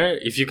out there.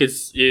 If you can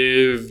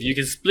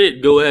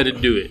split, go ahead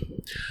and do it.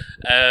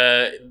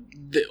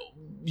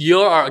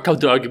 Your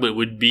counter argument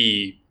would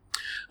be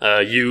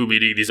you,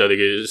 meaning these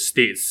other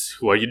states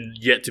who are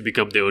yet to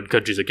become their own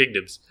countries or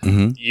kingdoms.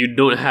 You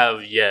don't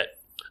have yet.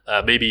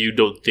 Maybe you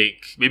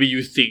think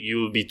you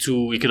will be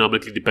too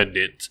economically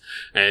dependent,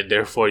 and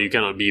therefore you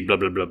cannot be blah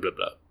blah blah blah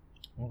blah.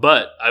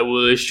 But I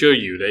will assure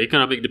you that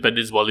economic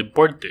dependence, while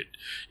important,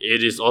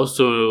 it is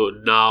also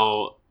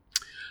now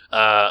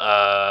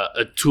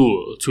a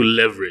tool to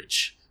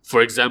leverage.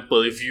 For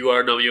example, if you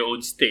are now your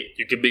own state,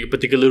 you can make a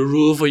particular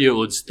rule for your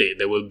own state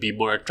that will be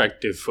more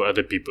attractive for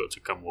other people to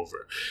come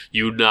over.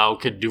 You now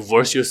can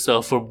divorce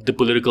yourself from the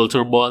political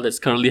turmoil that's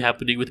currently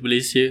happening with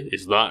Malaysia.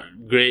 It's not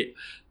great.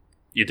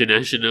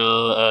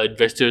 International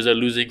investors are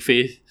losing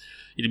faith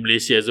in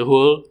Malaysia as a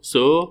whole.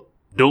 So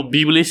don't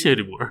be Malaysia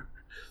anymore.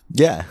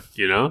 Yeah.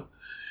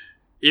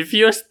 If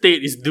your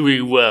state is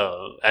doing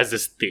well as a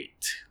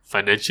state,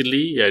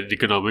 financially and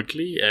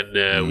economically, and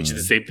which is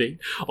the same thing,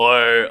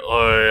 or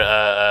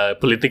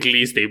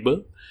politically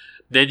stable,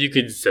 then you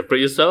can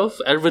separate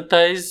yourself,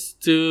 advertise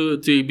to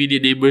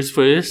immediate neighbors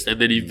first, and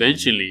then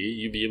eventually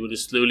you'll be able to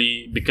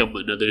slowly become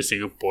another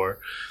Singapore.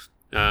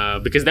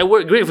 Because that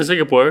worked great for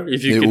Singapore.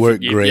 Singapore.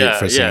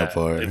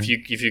 If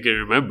you can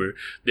remember,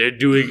 they're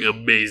doing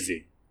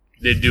amazing.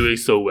 They're doing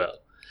so well.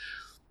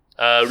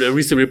 A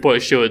recent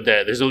report showed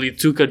that there's only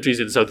 2 countries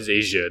in Southeast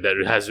Asia that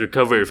has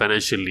recovered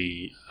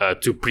financially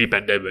to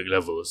pre-pandemic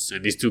levels,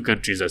 and these 2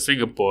 countries are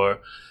Singapore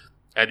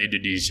and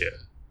Indonesia.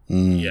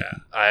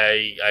 Yeah,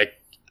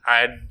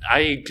 I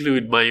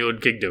include my own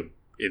kingdom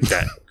in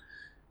that.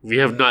 We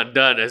have not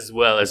done as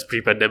well as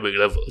pre-pandemic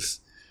levels.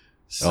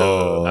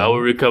 So our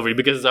recovery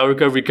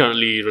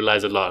currently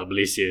relies a lot on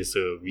Malaysia,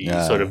 so we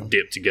sort of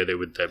dip together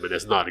with them, and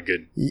that's not a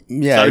good.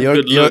 Yeah,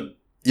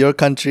 your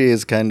country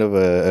is kind of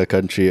a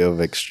country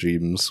of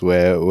extremes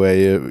where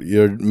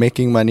you're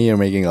making money, you're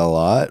making a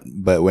lot,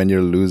 but when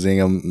you're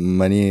losing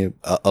money,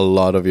 a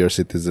lot of your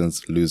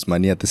citizens lose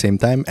money at the same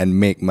time and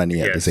make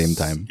money at the same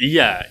time.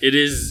 Yeah, it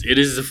is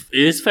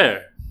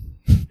fair.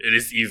 It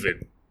is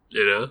even.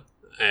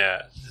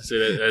 Yeah. So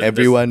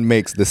everyone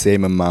makes the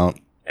same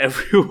amount.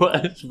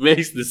 Everyone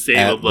makes the same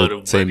amount of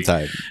money. Same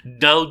time.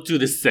 Down to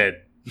the cent.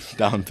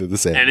 Down to the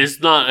cent. And it's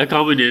not a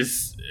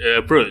communist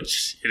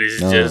approach. It is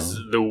just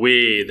the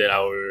way that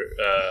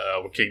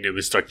our kingdom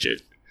is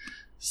structured.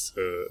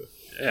 So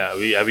yeah,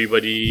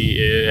 everybody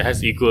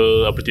has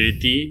equal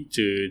opportunity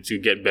to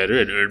get better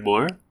and earn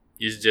more.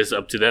 It's just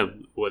up to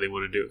them what they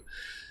want to do.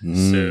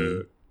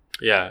 So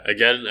yeah,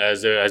 again,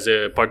 as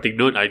a parting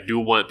note, I do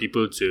want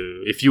people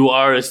to, if you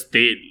are a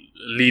state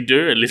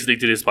leader and listening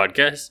to this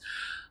podcast,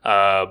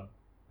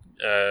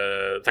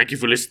 thank you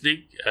for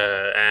listening,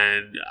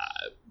 and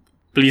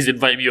please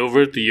invite me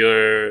over to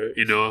your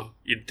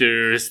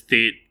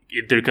interstate,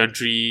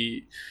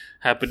 intercountry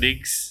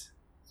happenings.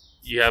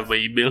 You have my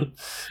email.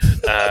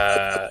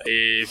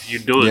 If you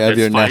don't, You have that's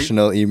your fine.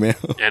 national email.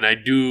 And I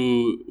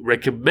do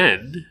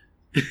recommend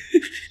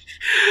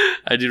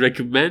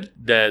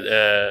that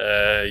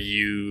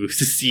you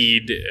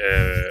secede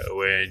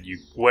when you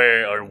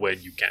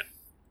can,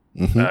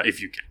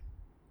 if you can.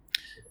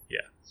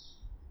 Yeah.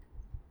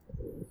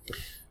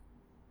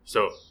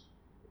 So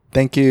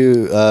Thank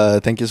you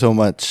so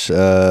much,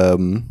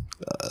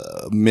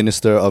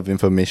 Minister of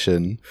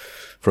Information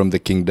from the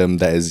kingdom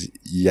that is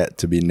yet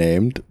to be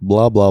named.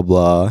 Blah blah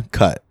blah.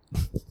 Cut.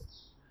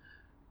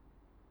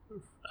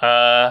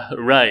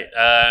 Right.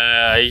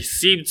 I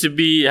seem to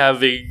be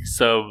having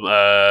some.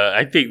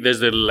 I think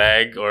there's a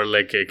lag or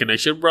like a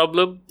connection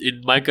problem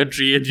in my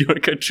country and your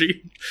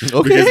country.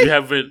 Okay. Because we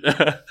haven't.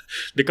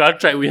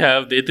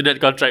 The internet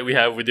contract we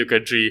have with your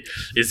country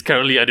is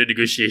currently under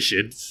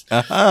negotiations.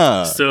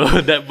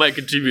 So that might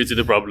contribute to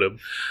the problem.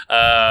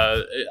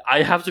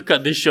 I have to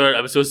cut this short.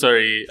 I'm so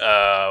sorry.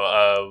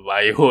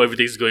 I hope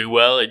everything's going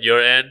well at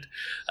your end.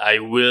 I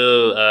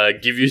will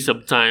give you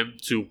some time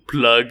to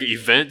plug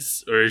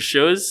events or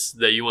shows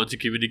that you want to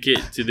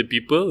communicate to the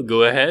people.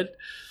 Go ahead.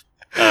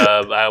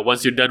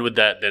 Once you're done with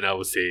that, then I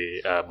will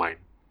say mine.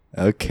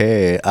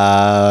 Okay.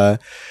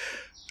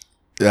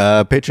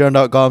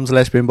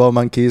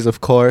 Patreon.com/pinballmonkeys,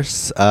 of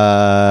course.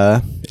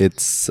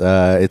 It's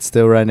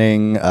still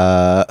running.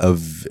 A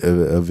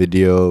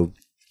video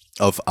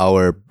of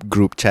our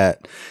group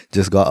chat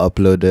just got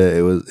uploaded.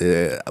 It was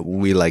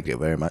we like it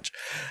very much.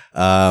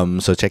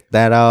 So check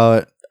that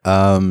out.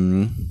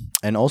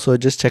 And also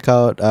just check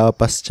out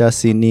Pasca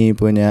Sini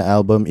punya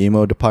album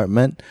Emo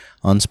Department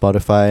on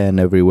Spotify and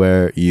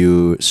everywhere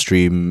you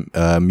stream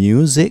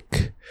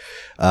music.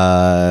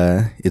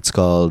 It's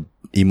called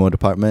Emo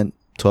Department.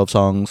 12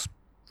 songs.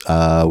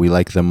 We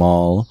like them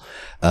all.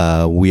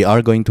 We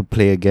are going to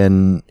play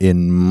again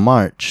in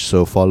March,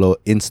 so follow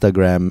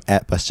Instagram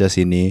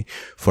 @pascasini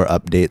for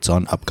updates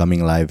on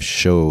upcoming live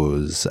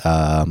shows.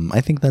 I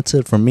think that's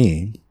it from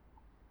me.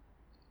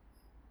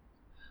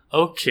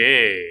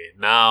 Okay,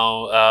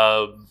 now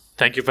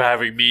thank you for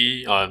having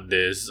me on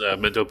this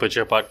Mental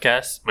Picture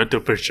podcast. Mental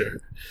Picture.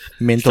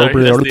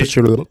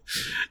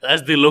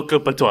 That's the local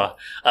patois.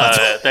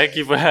 Thank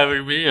you for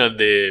having me on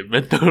the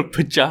Mental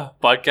Picture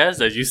podcast,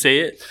 as you say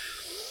it.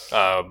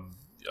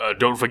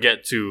 Don't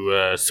forget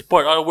to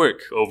support our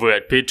work over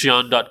at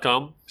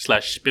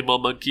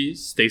patreon.com/pinballmonkeys.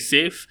 Stay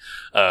safe,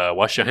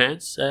 wash your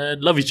hands,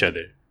 and love each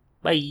other.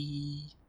 Bye.